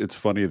 It's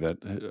funny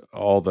that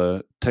all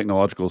the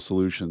technological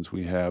solutions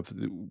we have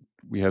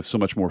so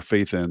much more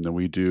faith in than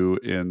we do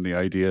in the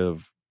idea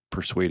of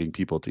persuading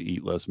people to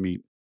eat less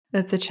meat.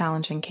 That's a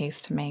challenging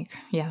case to make.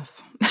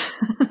 Yes.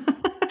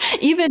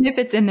 Even if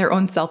it's in their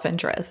own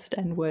self-interest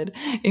and would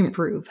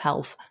improve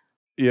health.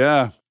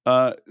 Yeah.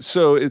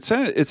 So it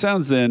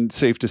sounds then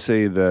safe to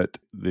say that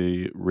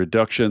the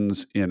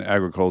reductions in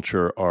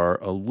agriculture are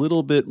a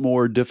little bit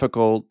more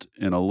difficult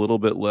and a little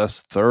bit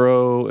less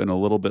thorough and a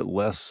little bit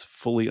less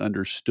fully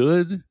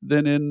understood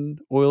than in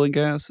oil and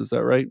gas. Is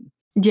that right?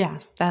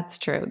 Yes, that's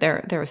true.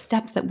 There are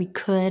steps that we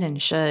could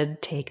and should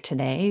take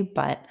today,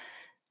 but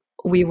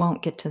we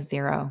won't get to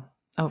zero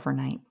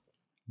overnight.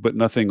 But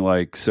nothing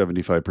like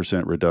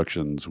 75%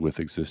 reductions with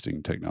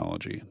existing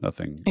technology.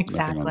 Nothing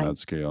on that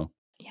scale.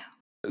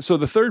 So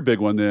the third big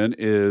one then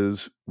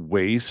is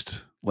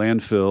waste,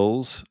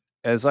 landfills.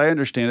 As I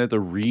understand it, the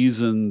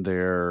reason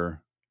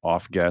they're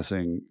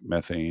off-gassing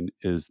methane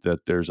is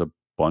that there's a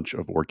bunch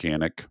of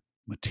organic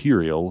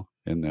material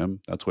in them.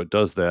 That's what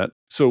does that.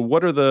 So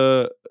what are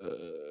the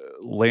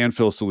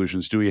landfill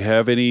solutions? Do we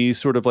have any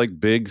sort of like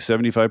big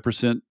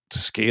 75%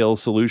 scale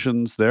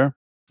solutions there?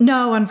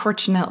 No,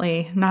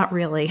 unfortunately, not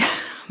really.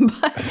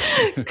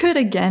 But could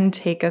again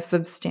take a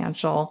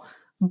substantial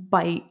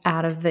bite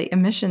out of the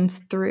emissions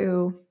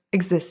through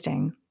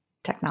existing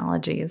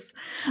technologies,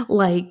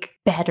 like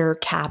better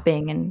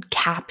capping and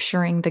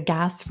capturing the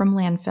gas from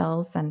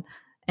landfills and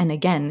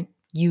again,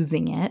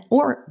 using it,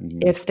 or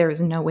if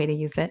there's no way to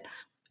use it,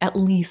 at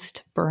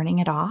least burning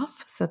it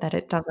off so that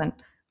it doesn't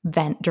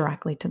vent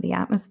directly to the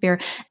atmosphere.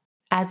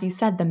 As you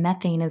said, the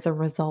methane is a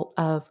result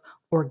of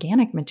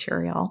organic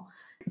material.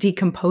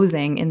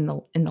 decomposing in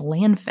the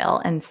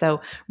landfill. And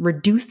so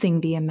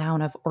reducing the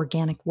amount of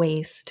organic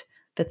waste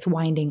that's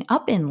winding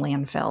up in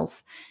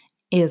landfills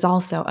is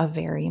also a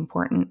very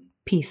important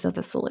piece of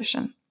the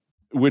solution.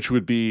 Which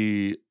would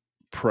be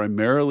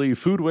primarily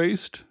food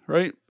waste,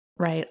 right?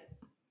 Right.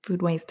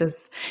 Food waste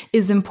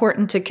is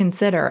important to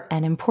consider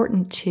and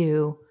important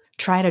to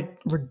try to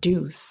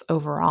reduce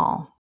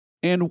overall.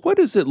 And what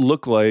does it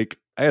look like?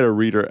 I had a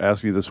reader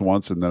ask me this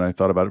once, and then I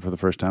thought about it for the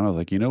first time. I was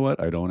like, you know what?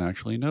 I don't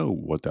actually know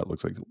what that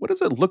looks like. What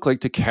does it look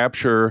like to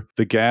capture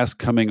the gas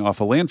coming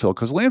off a landfill?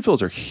 Because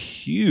landfills are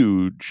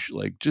huge,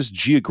 like just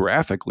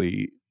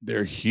geographically,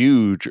 they're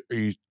huge. Are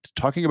you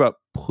talking about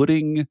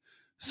putting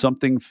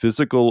something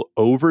physical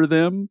over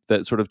them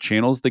that sort of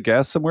channels the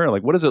gas somewhere?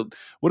 Like, what does it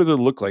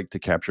look like to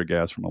capture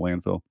gas from a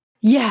landfill?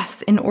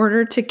 Yes, in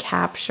order to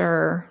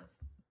capture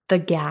the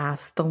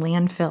gas, the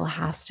landfill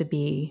has to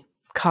be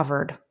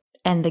covered,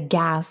 and the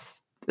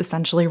gas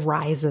essentially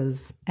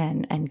rises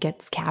and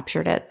gets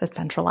captured at the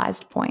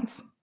centralized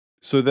points.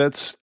 So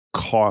that's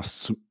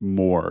costs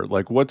more.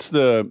 Like,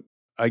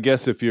 I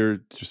guess if you're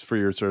just for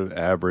your sort of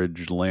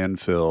average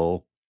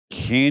landfill,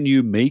 can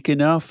you make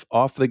enough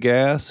off the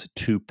gas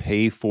to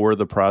pay for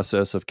the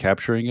process of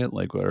capturing it?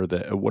 Like, are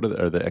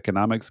the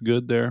economics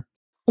good there?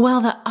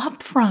 Well, the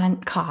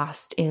upfront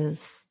cost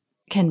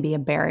can be a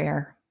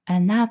barrier.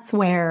 And that's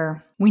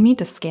where we need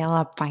to scale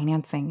up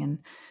financing and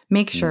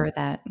make sure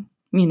that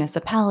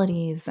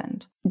municipalities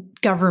and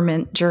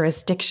government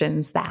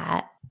jurisdictions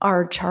that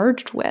are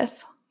charged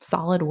with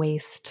solid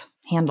waste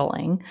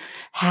handling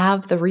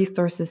have the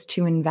resources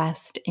to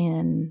invest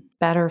in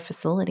better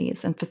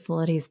facilities and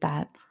facilities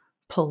that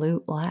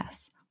pollute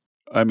less.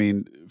 I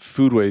mean,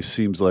 food waste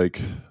seems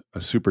like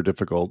a super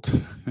difficult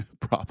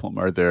problem.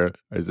 Are there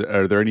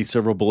any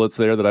silver bullets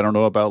there that I don't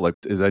know about? Like,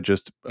 is that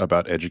just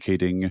about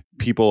educating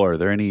people? Are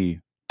there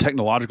any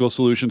technological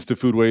solutions to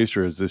food waste,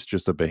 or is this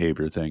just a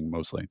behavior thing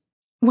mostly?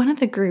 One of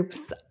the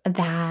groups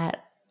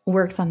that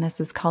works on this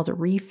is called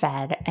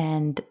ReFed,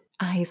 and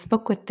I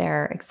spoke with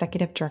their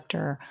executive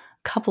director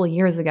a couple of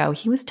years ago.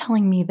 He was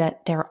telling me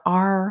that there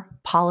are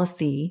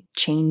policy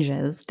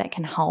changes that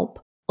can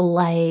help,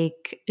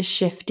 like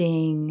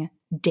shifting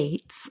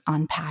dates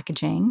on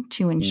packaging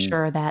to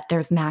ensure that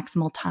there's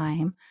maximal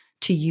time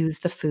to use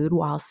the food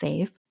while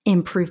safe,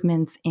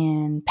 improvements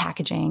in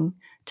packaging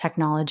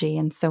technology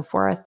and so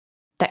forth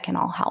that can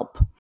all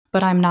help.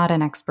 But I'm not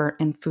an expert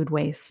in food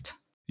waste.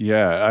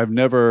 Yeah,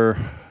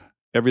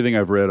 everything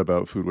I've read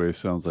about food waste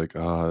sounds like,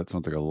 that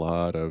sounds like a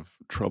lot of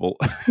trouble.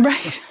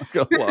 Right.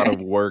 Like a lot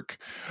of work.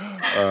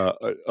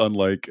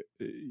 Unlike,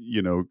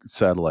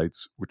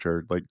 satellites, which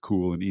are like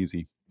cool and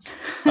easy.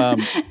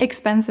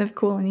 Expensive,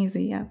 cool, and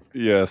easy, yes.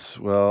 Yes.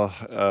 Well,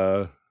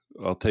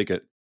 I'll take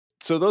it.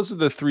 So those are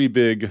the three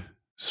big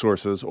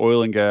sources: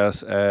 oil and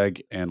gas,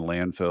 ag, and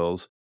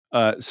landfills.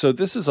 So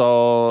this has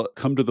all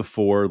come to the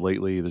fore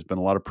lately. There's been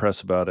a lot of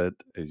press about it.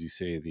 As you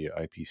say, the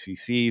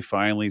IPCC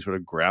finally sort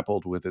of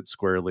grappled with it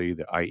squarely.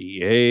 The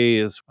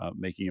IEA is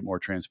making it more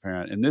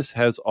transparent. And this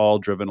has all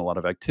driven a lot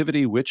of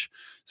activity, which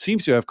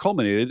seems to have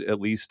culminated,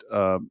 at least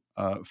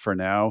for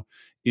now,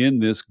 in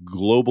this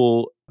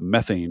global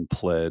methane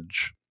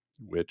pledge,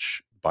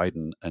 which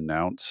Biden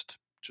announced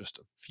just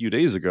a few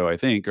days ago, I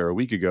think, or a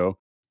week ago.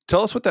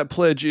 Tell us what that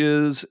pledge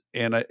is.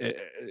 And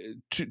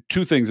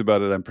two things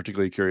about it I'm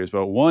particularly curious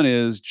about. One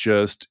is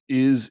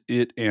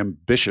it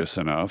ambitious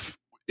enough?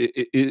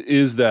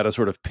 Is that a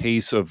sort of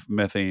pace of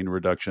methane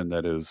reduction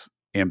that is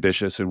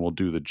ambitious and will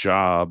do the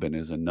job and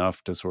is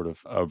enough to sort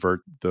of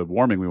avert the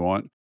warming we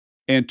want?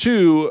 And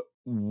two,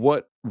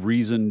 what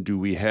reason do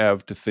we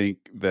have to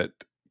think that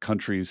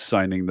countries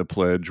signing the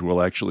pledge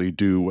will actually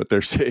do what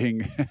they're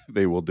saying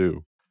they will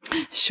do?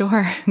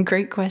 Sure.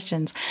 Great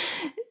questions.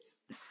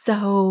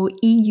 So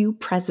EU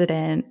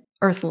President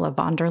Ursula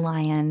von der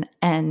Leyen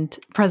and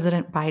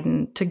President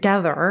Biden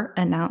together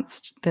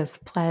announced this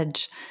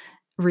pledge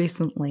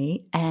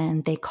recently,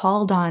 and they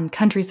called on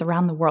countries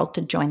around the world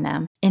to join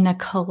them in a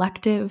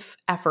collective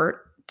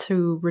effort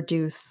to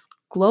reduce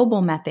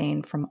global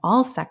methane from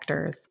all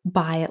sectors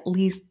by at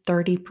least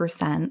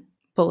 30%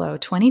 below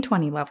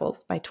 2020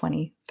 levels by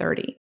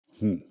 2030.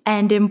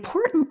 And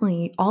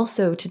importantly,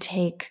 also to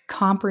take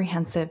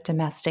comprehensive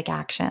domestic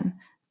action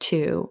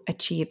to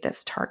achieve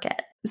this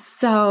target.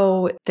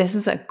 So this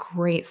is a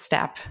great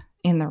step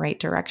in the right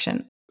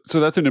direction. So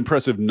that's an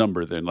impressive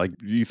number then. Like,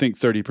 you think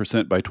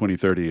 30% by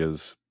 2030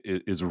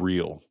 is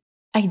real?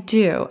 I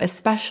do,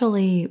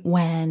 especially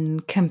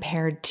when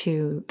compared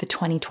to the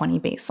 2020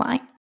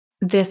 baseline.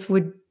 This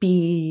would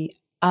be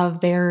a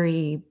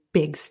very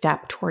big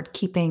step toward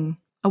keeping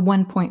a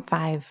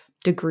 1.5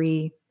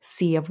 degree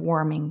C of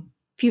warming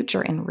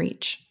future in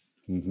reach.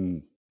 Mm-hmm.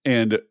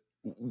 And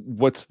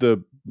what's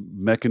the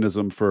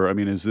mechanism for,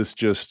 is this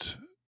just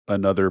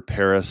another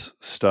Paris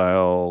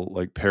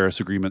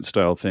Agreement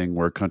style thing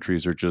where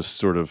countries are just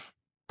sort of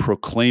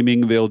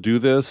proclaiming they'll do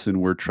this and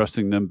we're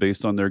trusting them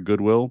based on their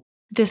goodwill?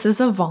 This is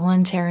a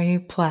voluntary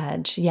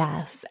pledge,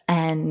 yes.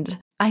 And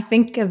I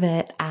think of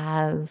it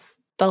as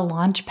the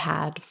launch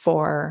pad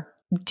for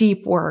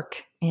deep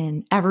work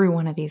in every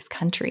one of these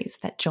countries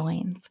that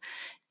joins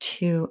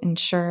to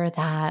ensure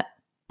that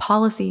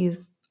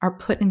policies are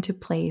put into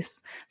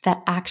place,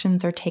 that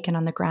actions are taken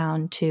on the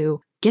ground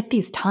to get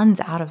these tons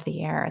out of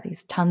the air,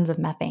 these tons of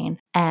methane,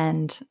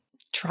 and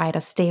try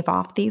to stave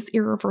off these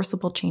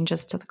irreversible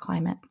changes to the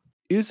climate.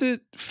 Is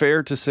it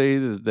fair to say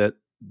that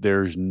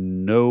there's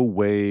no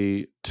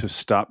way to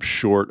stop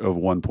short of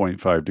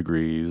 1.5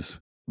 degrees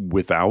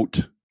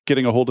without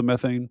getting a hold of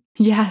methane?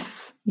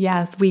 Yes.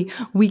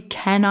 We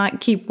cannot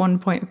keep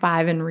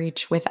 1.5 in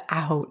reach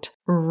without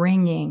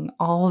wringing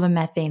all the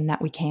methane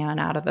that we can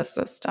out of the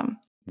system.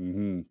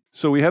 Mm-hmm.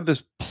 So we have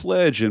this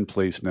pledge in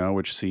place now,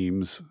 which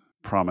seems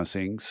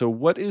promising. So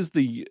what is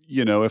the,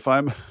 if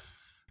I'm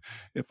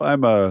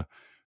a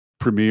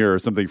premier or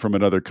something from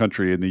another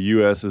country and the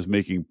US is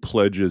making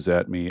pledges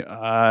at me,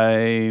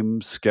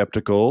 I'm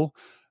skeptical.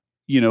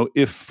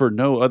 If for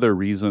no other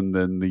reason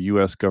than the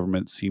US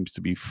government seems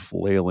to be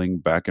flailing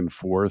back and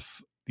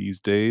forth these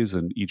days,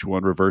 and each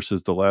one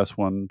reverses the last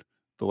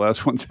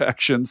one's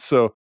actions.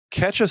 So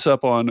catch us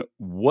up on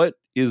what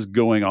is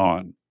going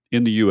on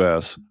in the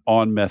US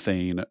on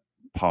methane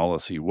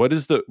policy.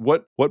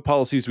 What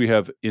policies do we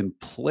have in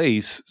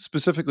place,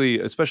 specifically,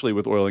 especially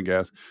with oil and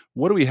gas?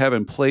 What do we have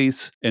in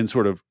place, and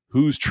sort of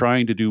who's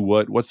trying to do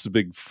what? What's the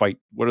big fight?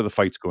 What are the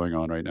fights going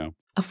on right now?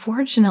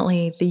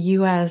 Fortunately, the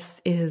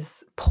US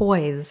is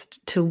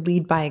poised to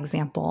lead by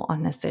example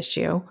on this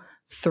issue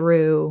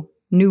through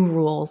new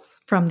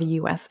rules from the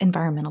US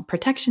Environmental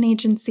Protection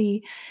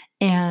Agency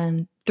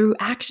and through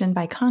action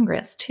by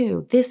Congress,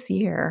 too, this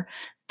year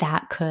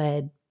that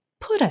could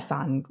put us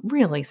on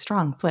really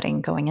strong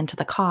footing going into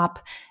the COP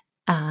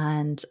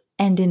and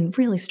in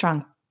really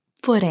strong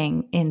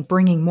footing in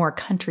bringing more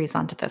countries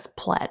onto this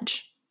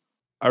pledge.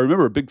 I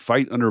remember a big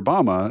fight under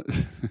Obama,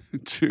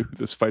 too.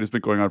 This fight has been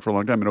going on for a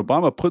long time. And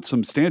Obama put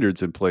some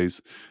standards in place,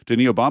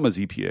 didn't he? Obama's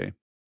EPA.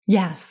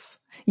 Yes.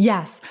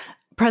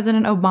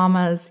 President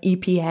Obama's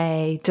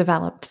EPA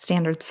developed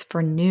standards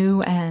for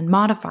new and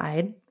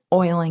modified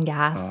oil and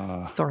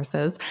gas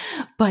sources,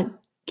 but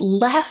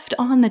left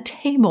on the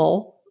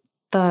table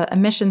the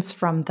emissions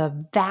from the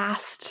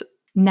vast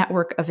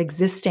network of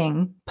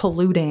existing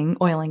polluting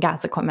oil and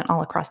gas equipment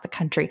all across the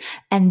country.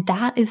 And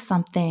that is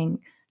something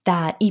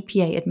that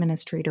EPA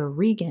Administrator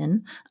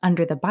Regan,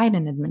 under the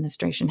Biden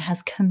administration,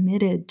 has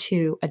committed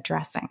to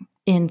addressing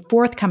in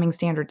forthcoming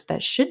standards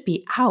that should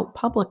be out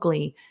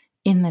publicly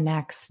in the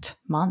next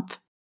month.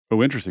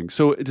 Oh, interesting.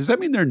 So does that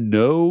mean there are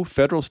no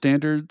federal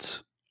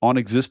standards on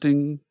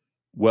existing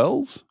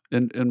wells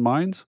and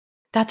mines?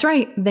 That's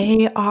right.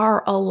 They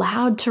are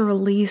allowed to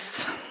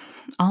release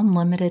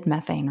unlimited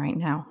methane right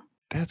now.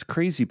 That's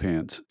crazy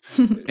pants.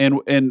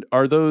 And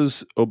are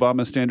those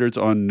Obama standards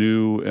on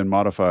new and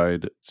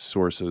modified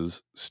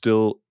sources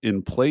still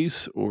in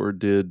place, or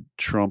did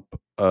Trump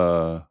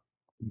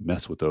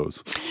mess with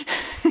those?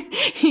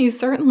 He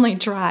certainly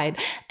tried,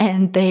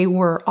 and they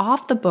were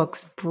off the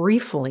books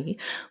briefly,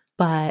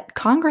 but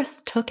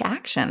Congress took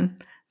action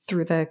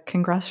through the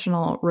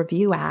Congressional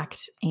Review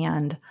Act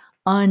and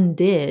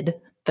undid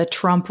the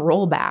Trump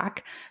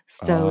rollback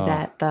so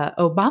that the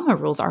Obama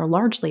rules are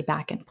largely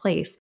back in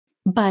place.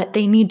 But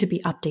they need to be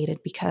updated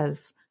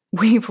because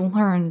we've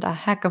learned a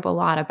heck of a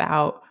lot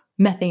about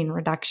methane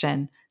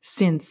reduction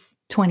since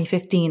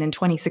 2015 and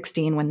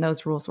 2016 when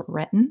those rules were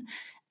written.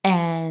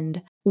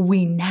 And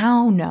we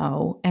now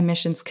know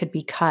emissions could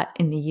be cut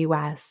in the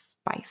US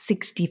by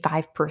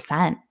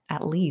 65%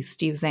 at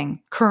least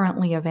using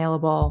currently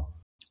available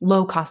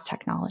low-cost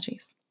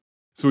technologies.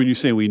 So when you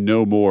say we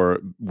know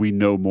more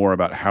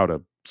about how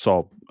to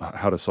solve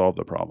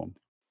the problem.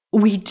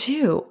 We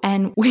do.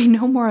 And we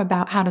know more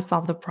about how to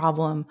solve the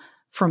problem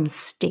from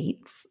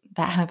states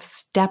that have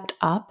stepped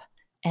up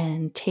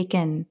and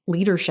taken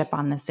leadership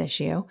on this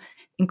issue,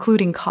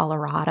 including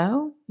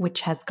Colorado,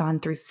 which has gone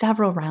through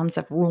several rounds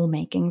of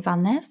rulemakings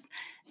on this,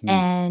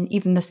 and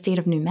even the state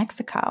of New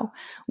Mexico,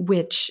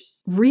 which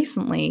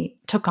recently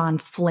took on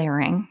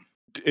flaring.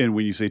 And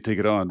when you say take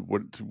it on,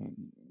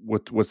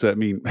 what's that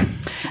mean?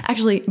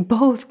 Actually,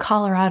 both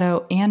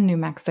Colorado and New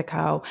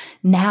Mexico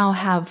now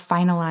have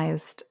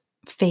finalized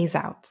phase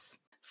outs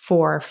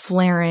for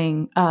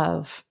flaring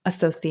of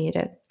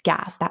associated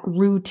gas. That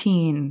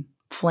routine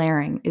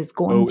flaring is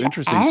going to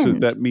interesting.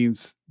 end. So that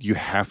means you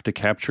have to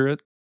capture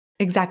it?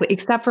 Exactly.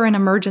 Except for in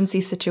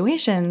emergency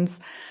situations,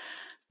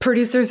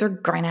 producers are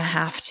going to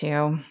have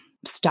to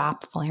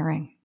stop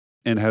flaring.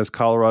 And has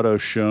Colorado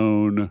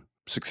shown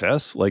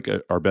success? Like,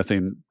 are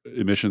methane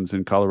emissions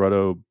in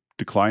Colorado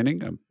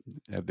declining?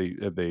 Have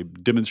they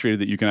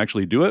demonstrated that you can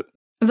actually do it?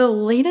 The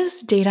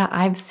latest data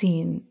I've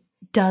seen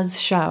does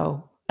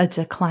show a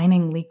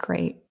declining leak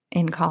rate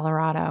in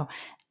Colorado,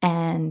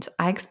 and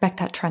I expect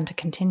that trend to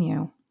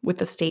continue with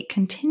the state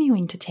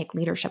continuing to take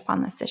leadership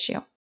on this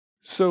issue.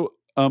 So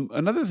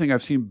another thing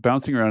I've seen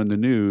bouncing around in the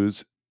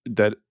news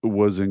that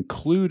was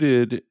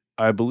included,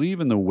 I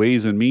believe, in the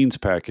Ways and Means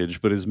package,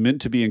 but is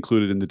meant to be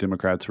included in the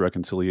Democrats'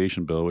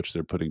 reconciliation bill, which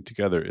they're putting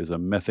together, is a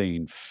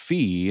methane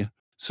fee.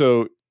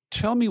 So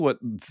tell me what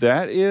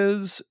that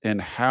is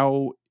and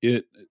how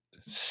it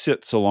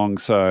sits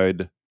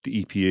alongside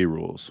the EPA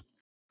rules.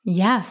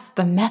 Yes,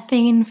 the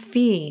methane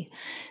fee.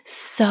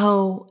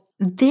 So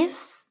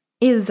this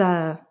is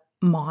a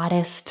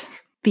modest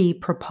fee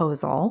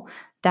proposal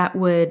that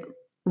would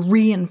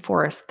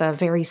reinforce the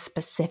very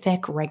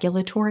specific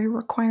regulatory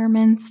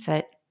requirements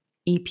that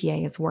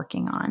EPA is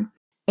working on.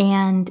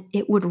 And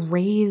it would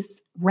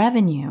raise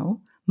revenue,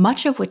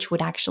 much of which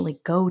would actually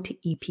go to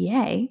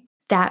EPA,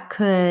 that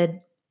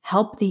could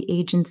help the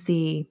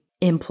agency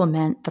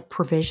implement the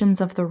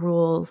provisions of the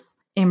rules,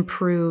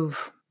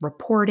 improve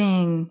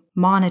reporting,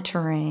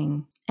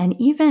 monitoring, and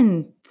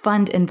even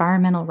fund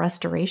environmental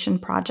restoration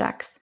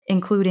projects,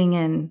 including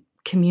in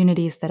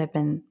communities that have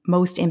been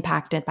most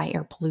impacted by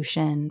air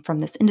pollution from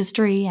this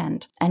industry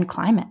and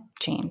climate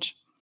change.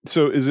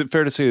 So is it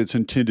fair to say it's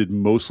intended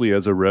mostly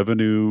as a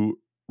revenue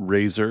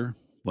raiser?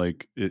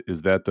 Like,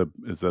 is that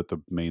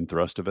the main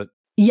thrust of it?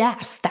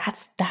 Yes,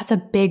 that's a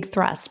big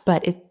thrust,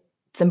 but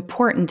it's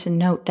important to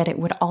note that it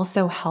would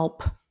also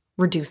help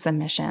reduce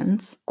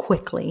emissions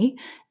quickly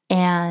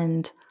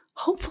and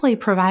hopefully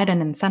provide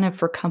an incentive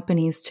for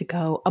companies to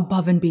go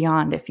above and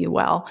beyond, if you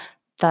will,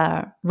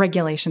 the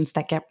regulations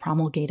that get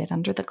promulgated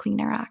under the Clean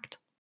Air Act.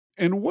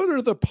 And what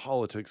are the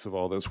politics of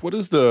all this? What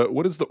is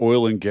the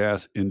oil and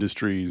gas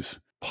industry's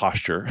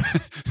posture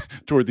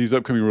toward these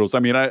upcoming rules? I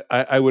mean,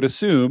 I would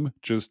assume,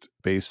 just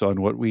based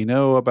on what we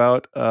know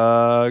about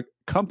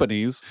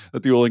companies,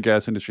 that the oil and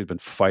gas industry has been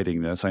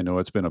fighting this. I know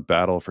it's been a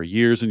battle for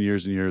years and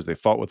years and years. They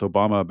fought with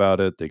Obama about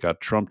it. They got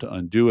Trump to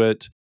undo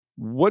it.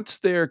 What's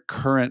their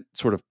current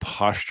sort of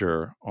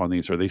posture on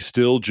these? Are they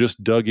still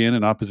just dug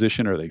in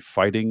opposition? Are they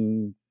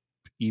fighting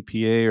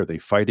EPA? Are they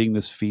fighting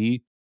this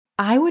fee?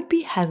 I would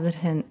be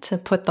hesitant to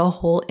put the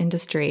whole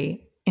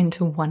industry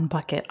into one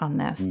bucket on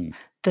this.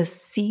 The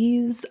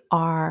seas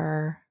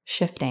are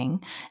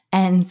shifting,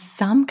 and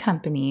some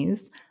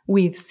companies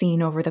we've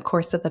seen over the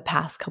course of the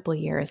past couple of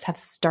years have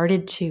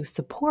started to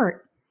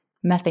support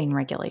methane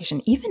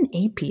regulation. Even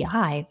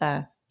API,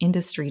 the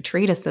Industry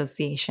Trade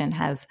Association,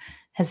 has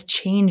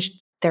changed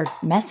their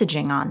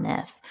messaging on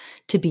this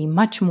to be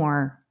much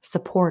more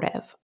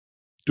supportive.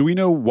 Do we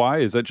know why?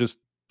 Is that just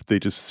they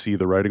just see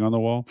the writing on the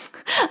wall?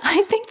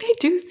 I think they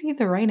do see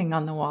the writing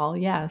on the wall,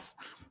 yes.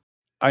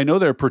 I know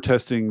they're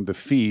protesting the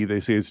fee. They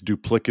say it's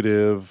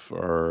duplicative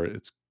or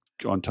it's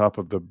on top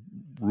of the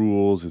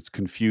rules. It's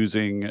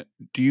confusing.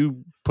 Do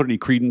you put any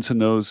credence in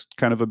those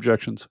kind of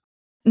objections?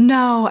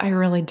 No, I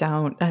really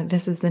don't.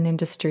 This is an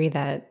industry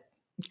that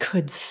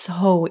could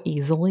so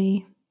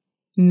easily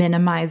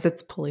minimize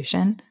its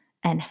pollution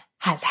and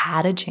has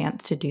had a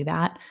chance to do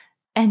that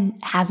and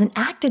hasn't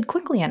acted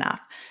quickly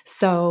enough.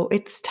 So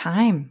it's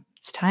time.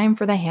 It's time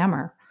for the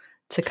hammer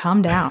to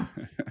come down.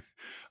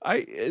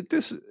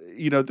 This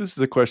is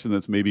a question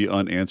that's maybe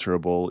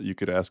unanswerable. You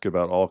could ask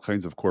about all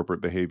kinds of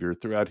corporate behavior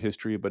throughout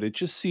history, but it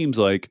just seems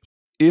like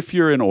if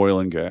you're in oil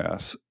and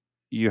gas,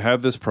 you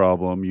have this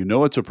problem, you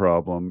know it's a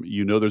problem,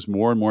 you know there's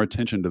more and more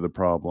attention to the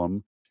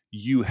problem,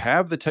 you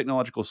have the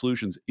technological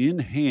solutions in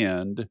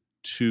hand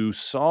to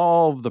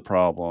solve the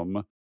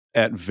problem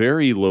at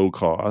very low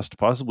cost,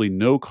 possibly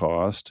no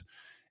cost.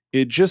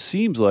 It just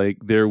seems like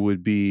there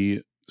would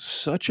be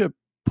such a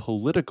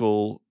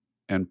political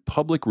and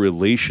public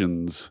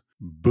relations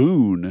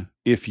boon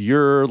if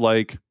you're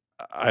like,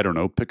 I don't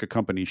know, pick a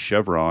company,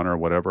 Chevron or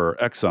whatever, or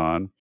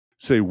Exxon,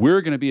 say,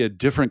 we're going to be a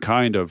different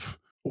kind of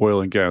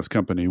oil and gas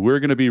company. We're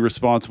going to be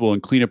responsible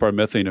and clean up our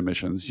methane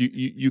emissions.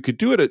 You could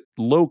do it at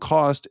low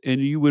cost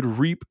and you would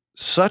reap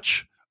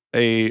such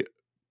a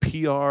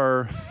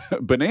PR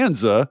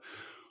bonanza.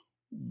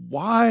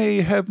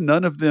 Why have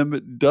none of them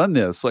done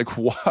this? Like,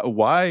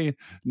 why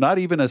not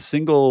even a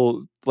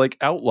single like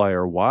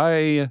outlier?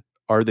 Why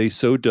are they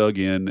so dug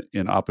in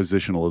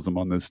oppositionalism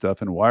on this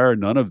stuff? And why are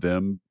none of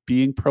them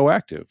being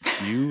proactive?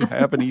 Do you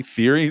have any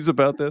theories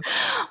about this?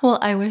 Well,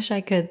 I wish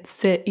I could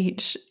sit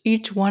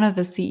each one of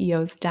the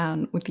CEOs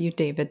down with you,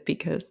 David,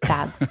 because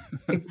that's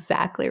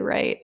exactly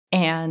right.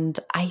 And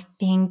I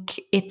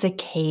think it's a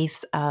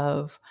case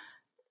of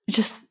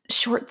just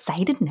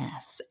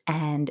short-sightedness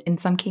and in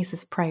some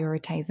cases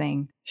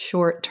prioritizing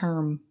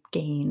short-term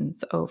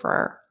gains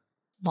over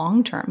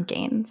long-term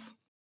gains.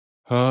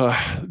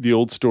 The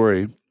old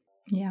story.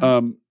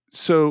 Yeah.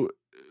 So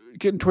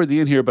getting toward the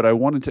end here, but I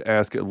wanted to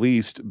ask, at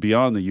least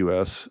beyond the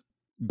US,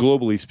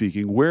 globally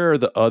speaking, where are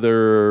the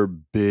other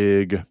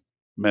big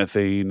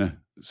methane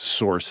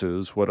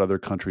sources? What other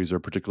countries are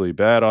particularly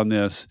bad on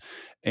this?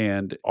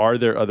 And are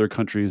there other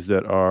countries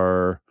that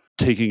are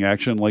taking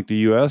action like the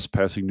US,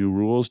 passing new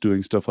rules,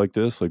 doing stuff like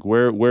this? Like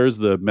where's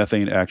the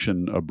methane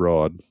action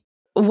abroad?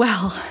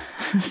 Well,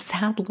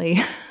 sadly,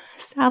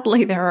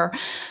 there are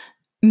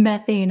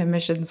methane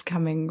emissions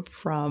coming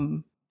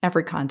from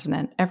every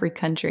continent, every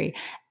country.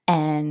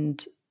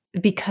 And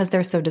because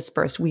they're so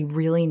dispersed, we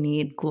really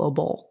need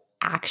global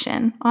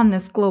action on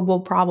this global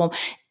problem,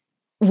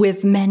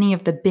 with many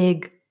of the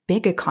big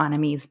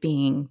economies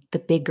being the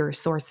bigger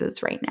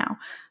sources right now,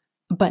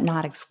 but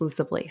not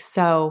exclusively.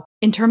 So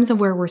in terms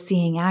of where we're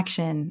seeing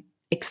action,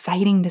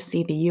 exciting to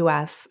see the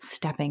US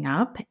stepping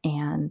up,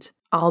 and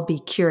I'll be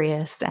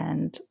curious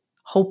and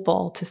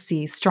hopeful to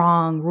see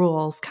strong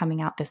rules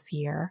coming out this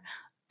year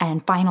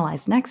and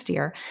finalized next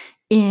year.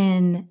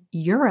 In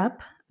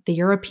Europe, the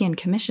European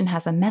Commission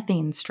has a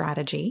methane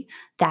strategy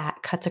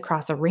that cuts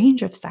across a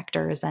range of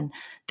sectors, and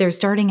they're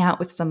starting out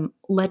with some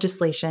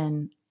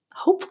legislation,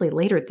 hopefully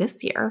later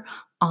this year,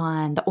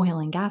 on the oil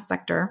and gas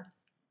sector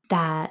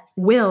that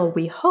will,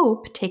 we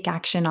hope, take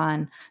action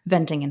on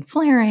venting and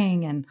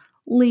flaring and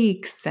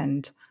leaks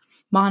and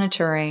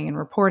monitoring and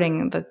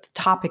reporting the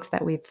topics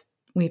that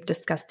we've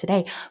discussed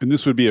today. And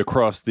this would be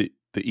across the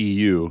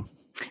EU.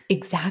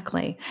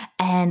 Exactly.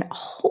 And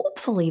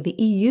hopefully the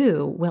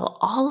EU will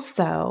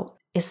also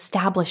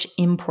establish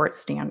import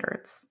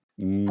standards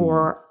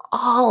for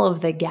all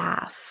of the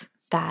gas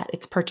that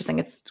it's purchasing.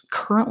 It's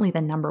currently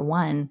the number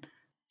one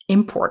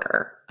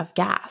importer of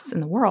gas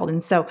in the world.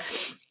 And so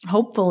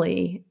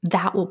hopefully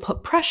that will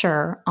put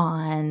pressure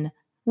on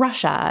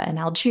Russia and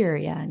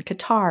Algeria and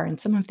Qatar and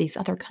some of these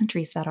other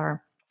countries that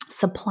are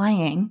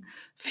supplying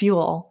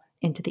fuel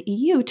into the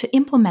EU to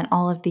implement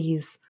all of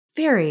these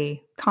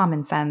very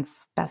common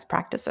sense best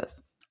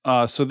practices.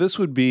 So this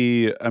would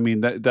be, I mean,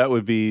 that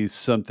would be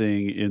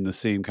something in the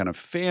same kind of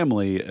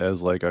family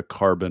as like a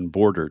carbon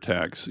border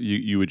tax.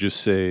 You would just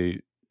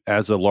say,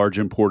 as a large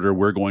importer,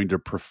 we're going to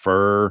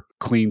prefer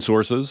clean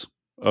sources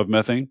of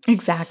methane.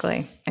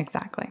 Exactly.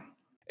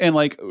 And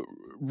like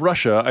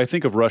Russia, I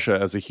think of Russia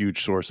as a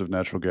huge source of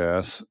natural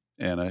gas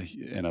and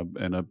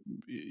a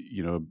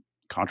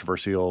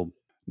controversial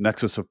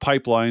nexus of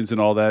pipelines and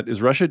all that.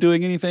 Is Russia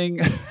doing anything?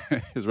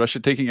 Is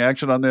Russia taking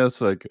action on this?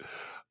 Like,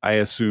 I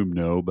assume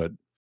no, but.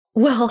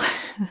 Well,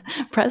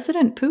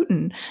 President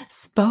Putin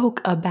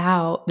spoke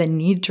about the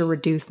need to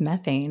reduce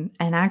methane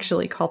and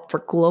actually called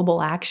for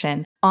global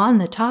action on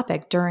the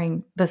topic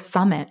during the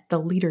summit, the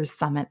Leaders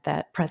Summit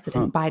that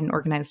President Biden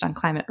organized on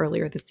climate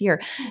earlier this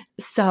year.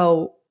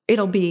 So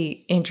it'll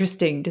be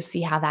interesting to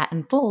see how that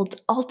unfolds.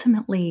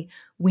 Ultimately,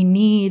 we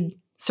need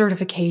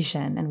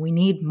certification and we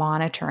need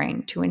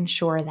monitoring to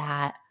ensure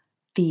that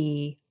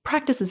the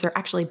practices are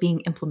actually being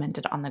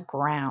implemented on the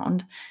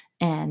ground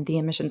and the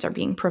emissions are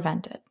being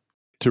prevented.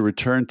 To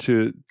return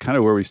to kind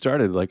of where we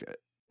started, like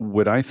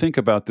when I think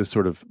about this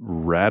sort of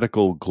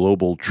radical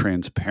global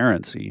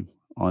transparency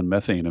on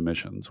methane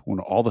emissions,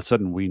 when all of a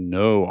sudden we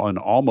know on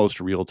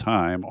almost real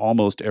time,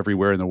 almost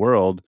everywhere in the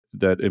world,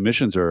 that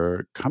emissions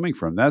are coming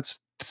from, that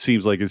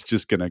seems like it's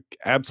just going to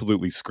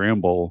absolutely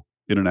scramble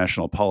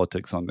international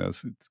politics on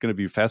this. It's going to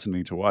be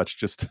fascinating to watch,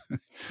 just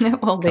kind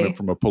of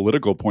from a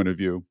political point of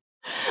view.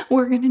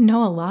 We're going to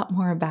know a lot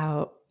more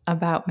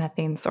about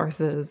methane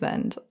sources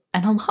and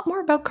a lot more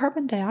about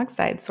carbon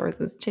dioxide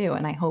sources too.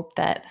 And I hope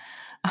that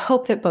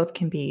both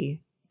can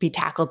be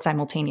tackled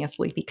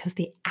simultaneously, because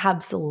they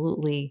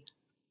absolutely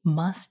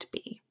must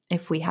be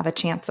if we have a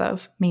chance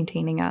of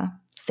maintaining a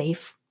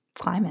safe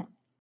climate.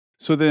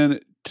 So then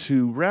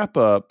to wrap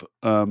up,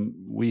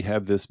 we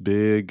have this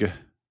big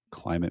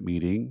climate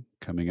meeting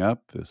coming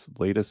up, this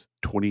latest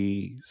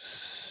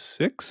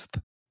 26th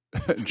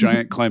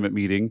giant climate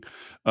meeting.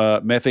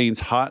 Methane's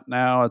hot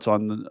now. It's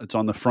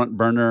on the front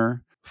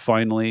burner.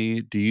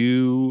 Finally, do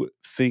you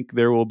think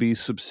there will be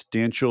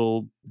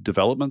substantial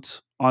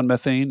developments on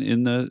methane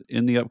in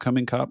the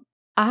upcoming COP?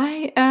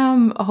 I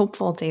am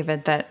hopeful,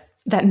 David, that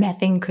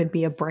methane could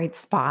be a bright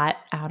spot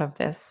out of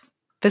this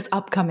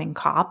upcoming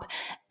COP,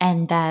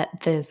 and that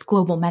this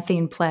global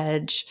methane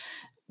pledge,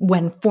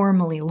 when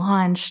formally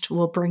launched,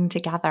 will bring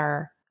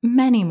together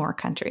many more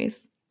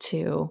countries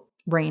to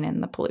rein in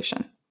the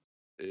pollution.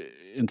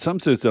 In some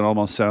sense, it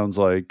almost sounds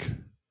like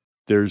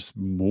there's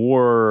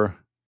more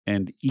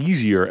and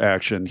easier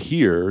action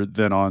here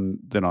than on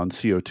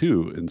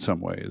CO2 in some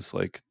ways.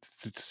 Like,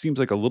 it seems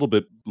like a little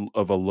bit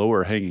of a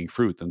lower hanging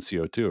fruit than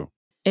CO2.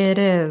 It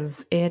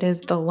is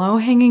the low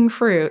hanging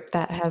fruit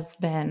that has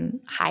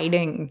been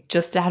hiding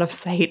just out of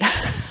sight,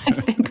 I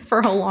think, for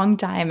a long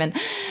time. And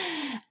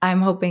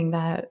I'm hoping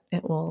that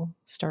it will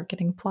start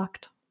getting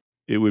plucked.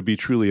 It would be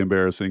truly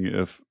embarrassing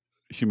if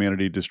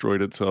humanity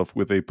destroyed itself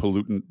with a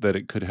pollutant that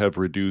it could have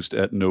reduced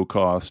at no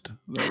cost.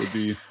 That would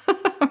be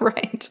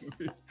right.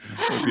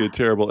 That would be a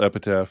terrible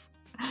epitaph.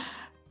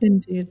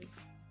 Indeed.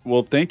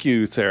 Well, thank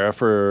you, Sarah,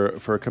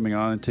 for coming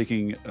on and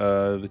taking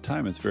the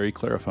time. It's very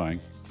clarifying.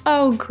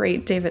 Oh,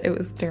 great, David. It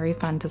was very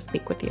fun to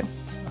speak with you.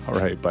 All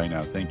right. Bye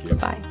now. Thank you.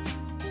 Bye.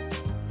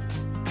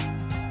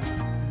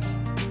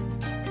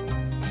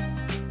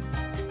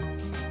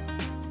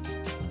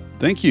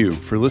 Thank you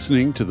for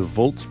listening to the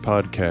Volts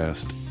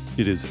podcast.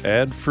 It is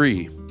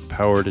ad-free,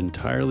 powered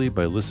entirely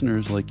by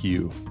listeners like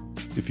you.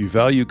 If you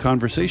value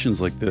conversations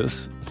like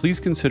this,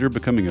 please consider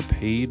becoming a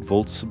paid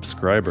Volts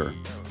subscriber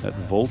at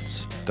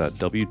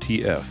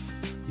volts.wtf.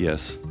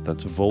 Yes,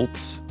 that's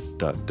volts.wtf,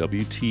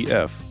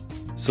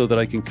 so that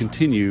I can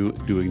continue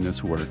doing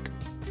this work.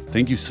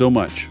 Thank you so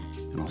much,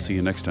 and I'll see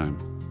you next time.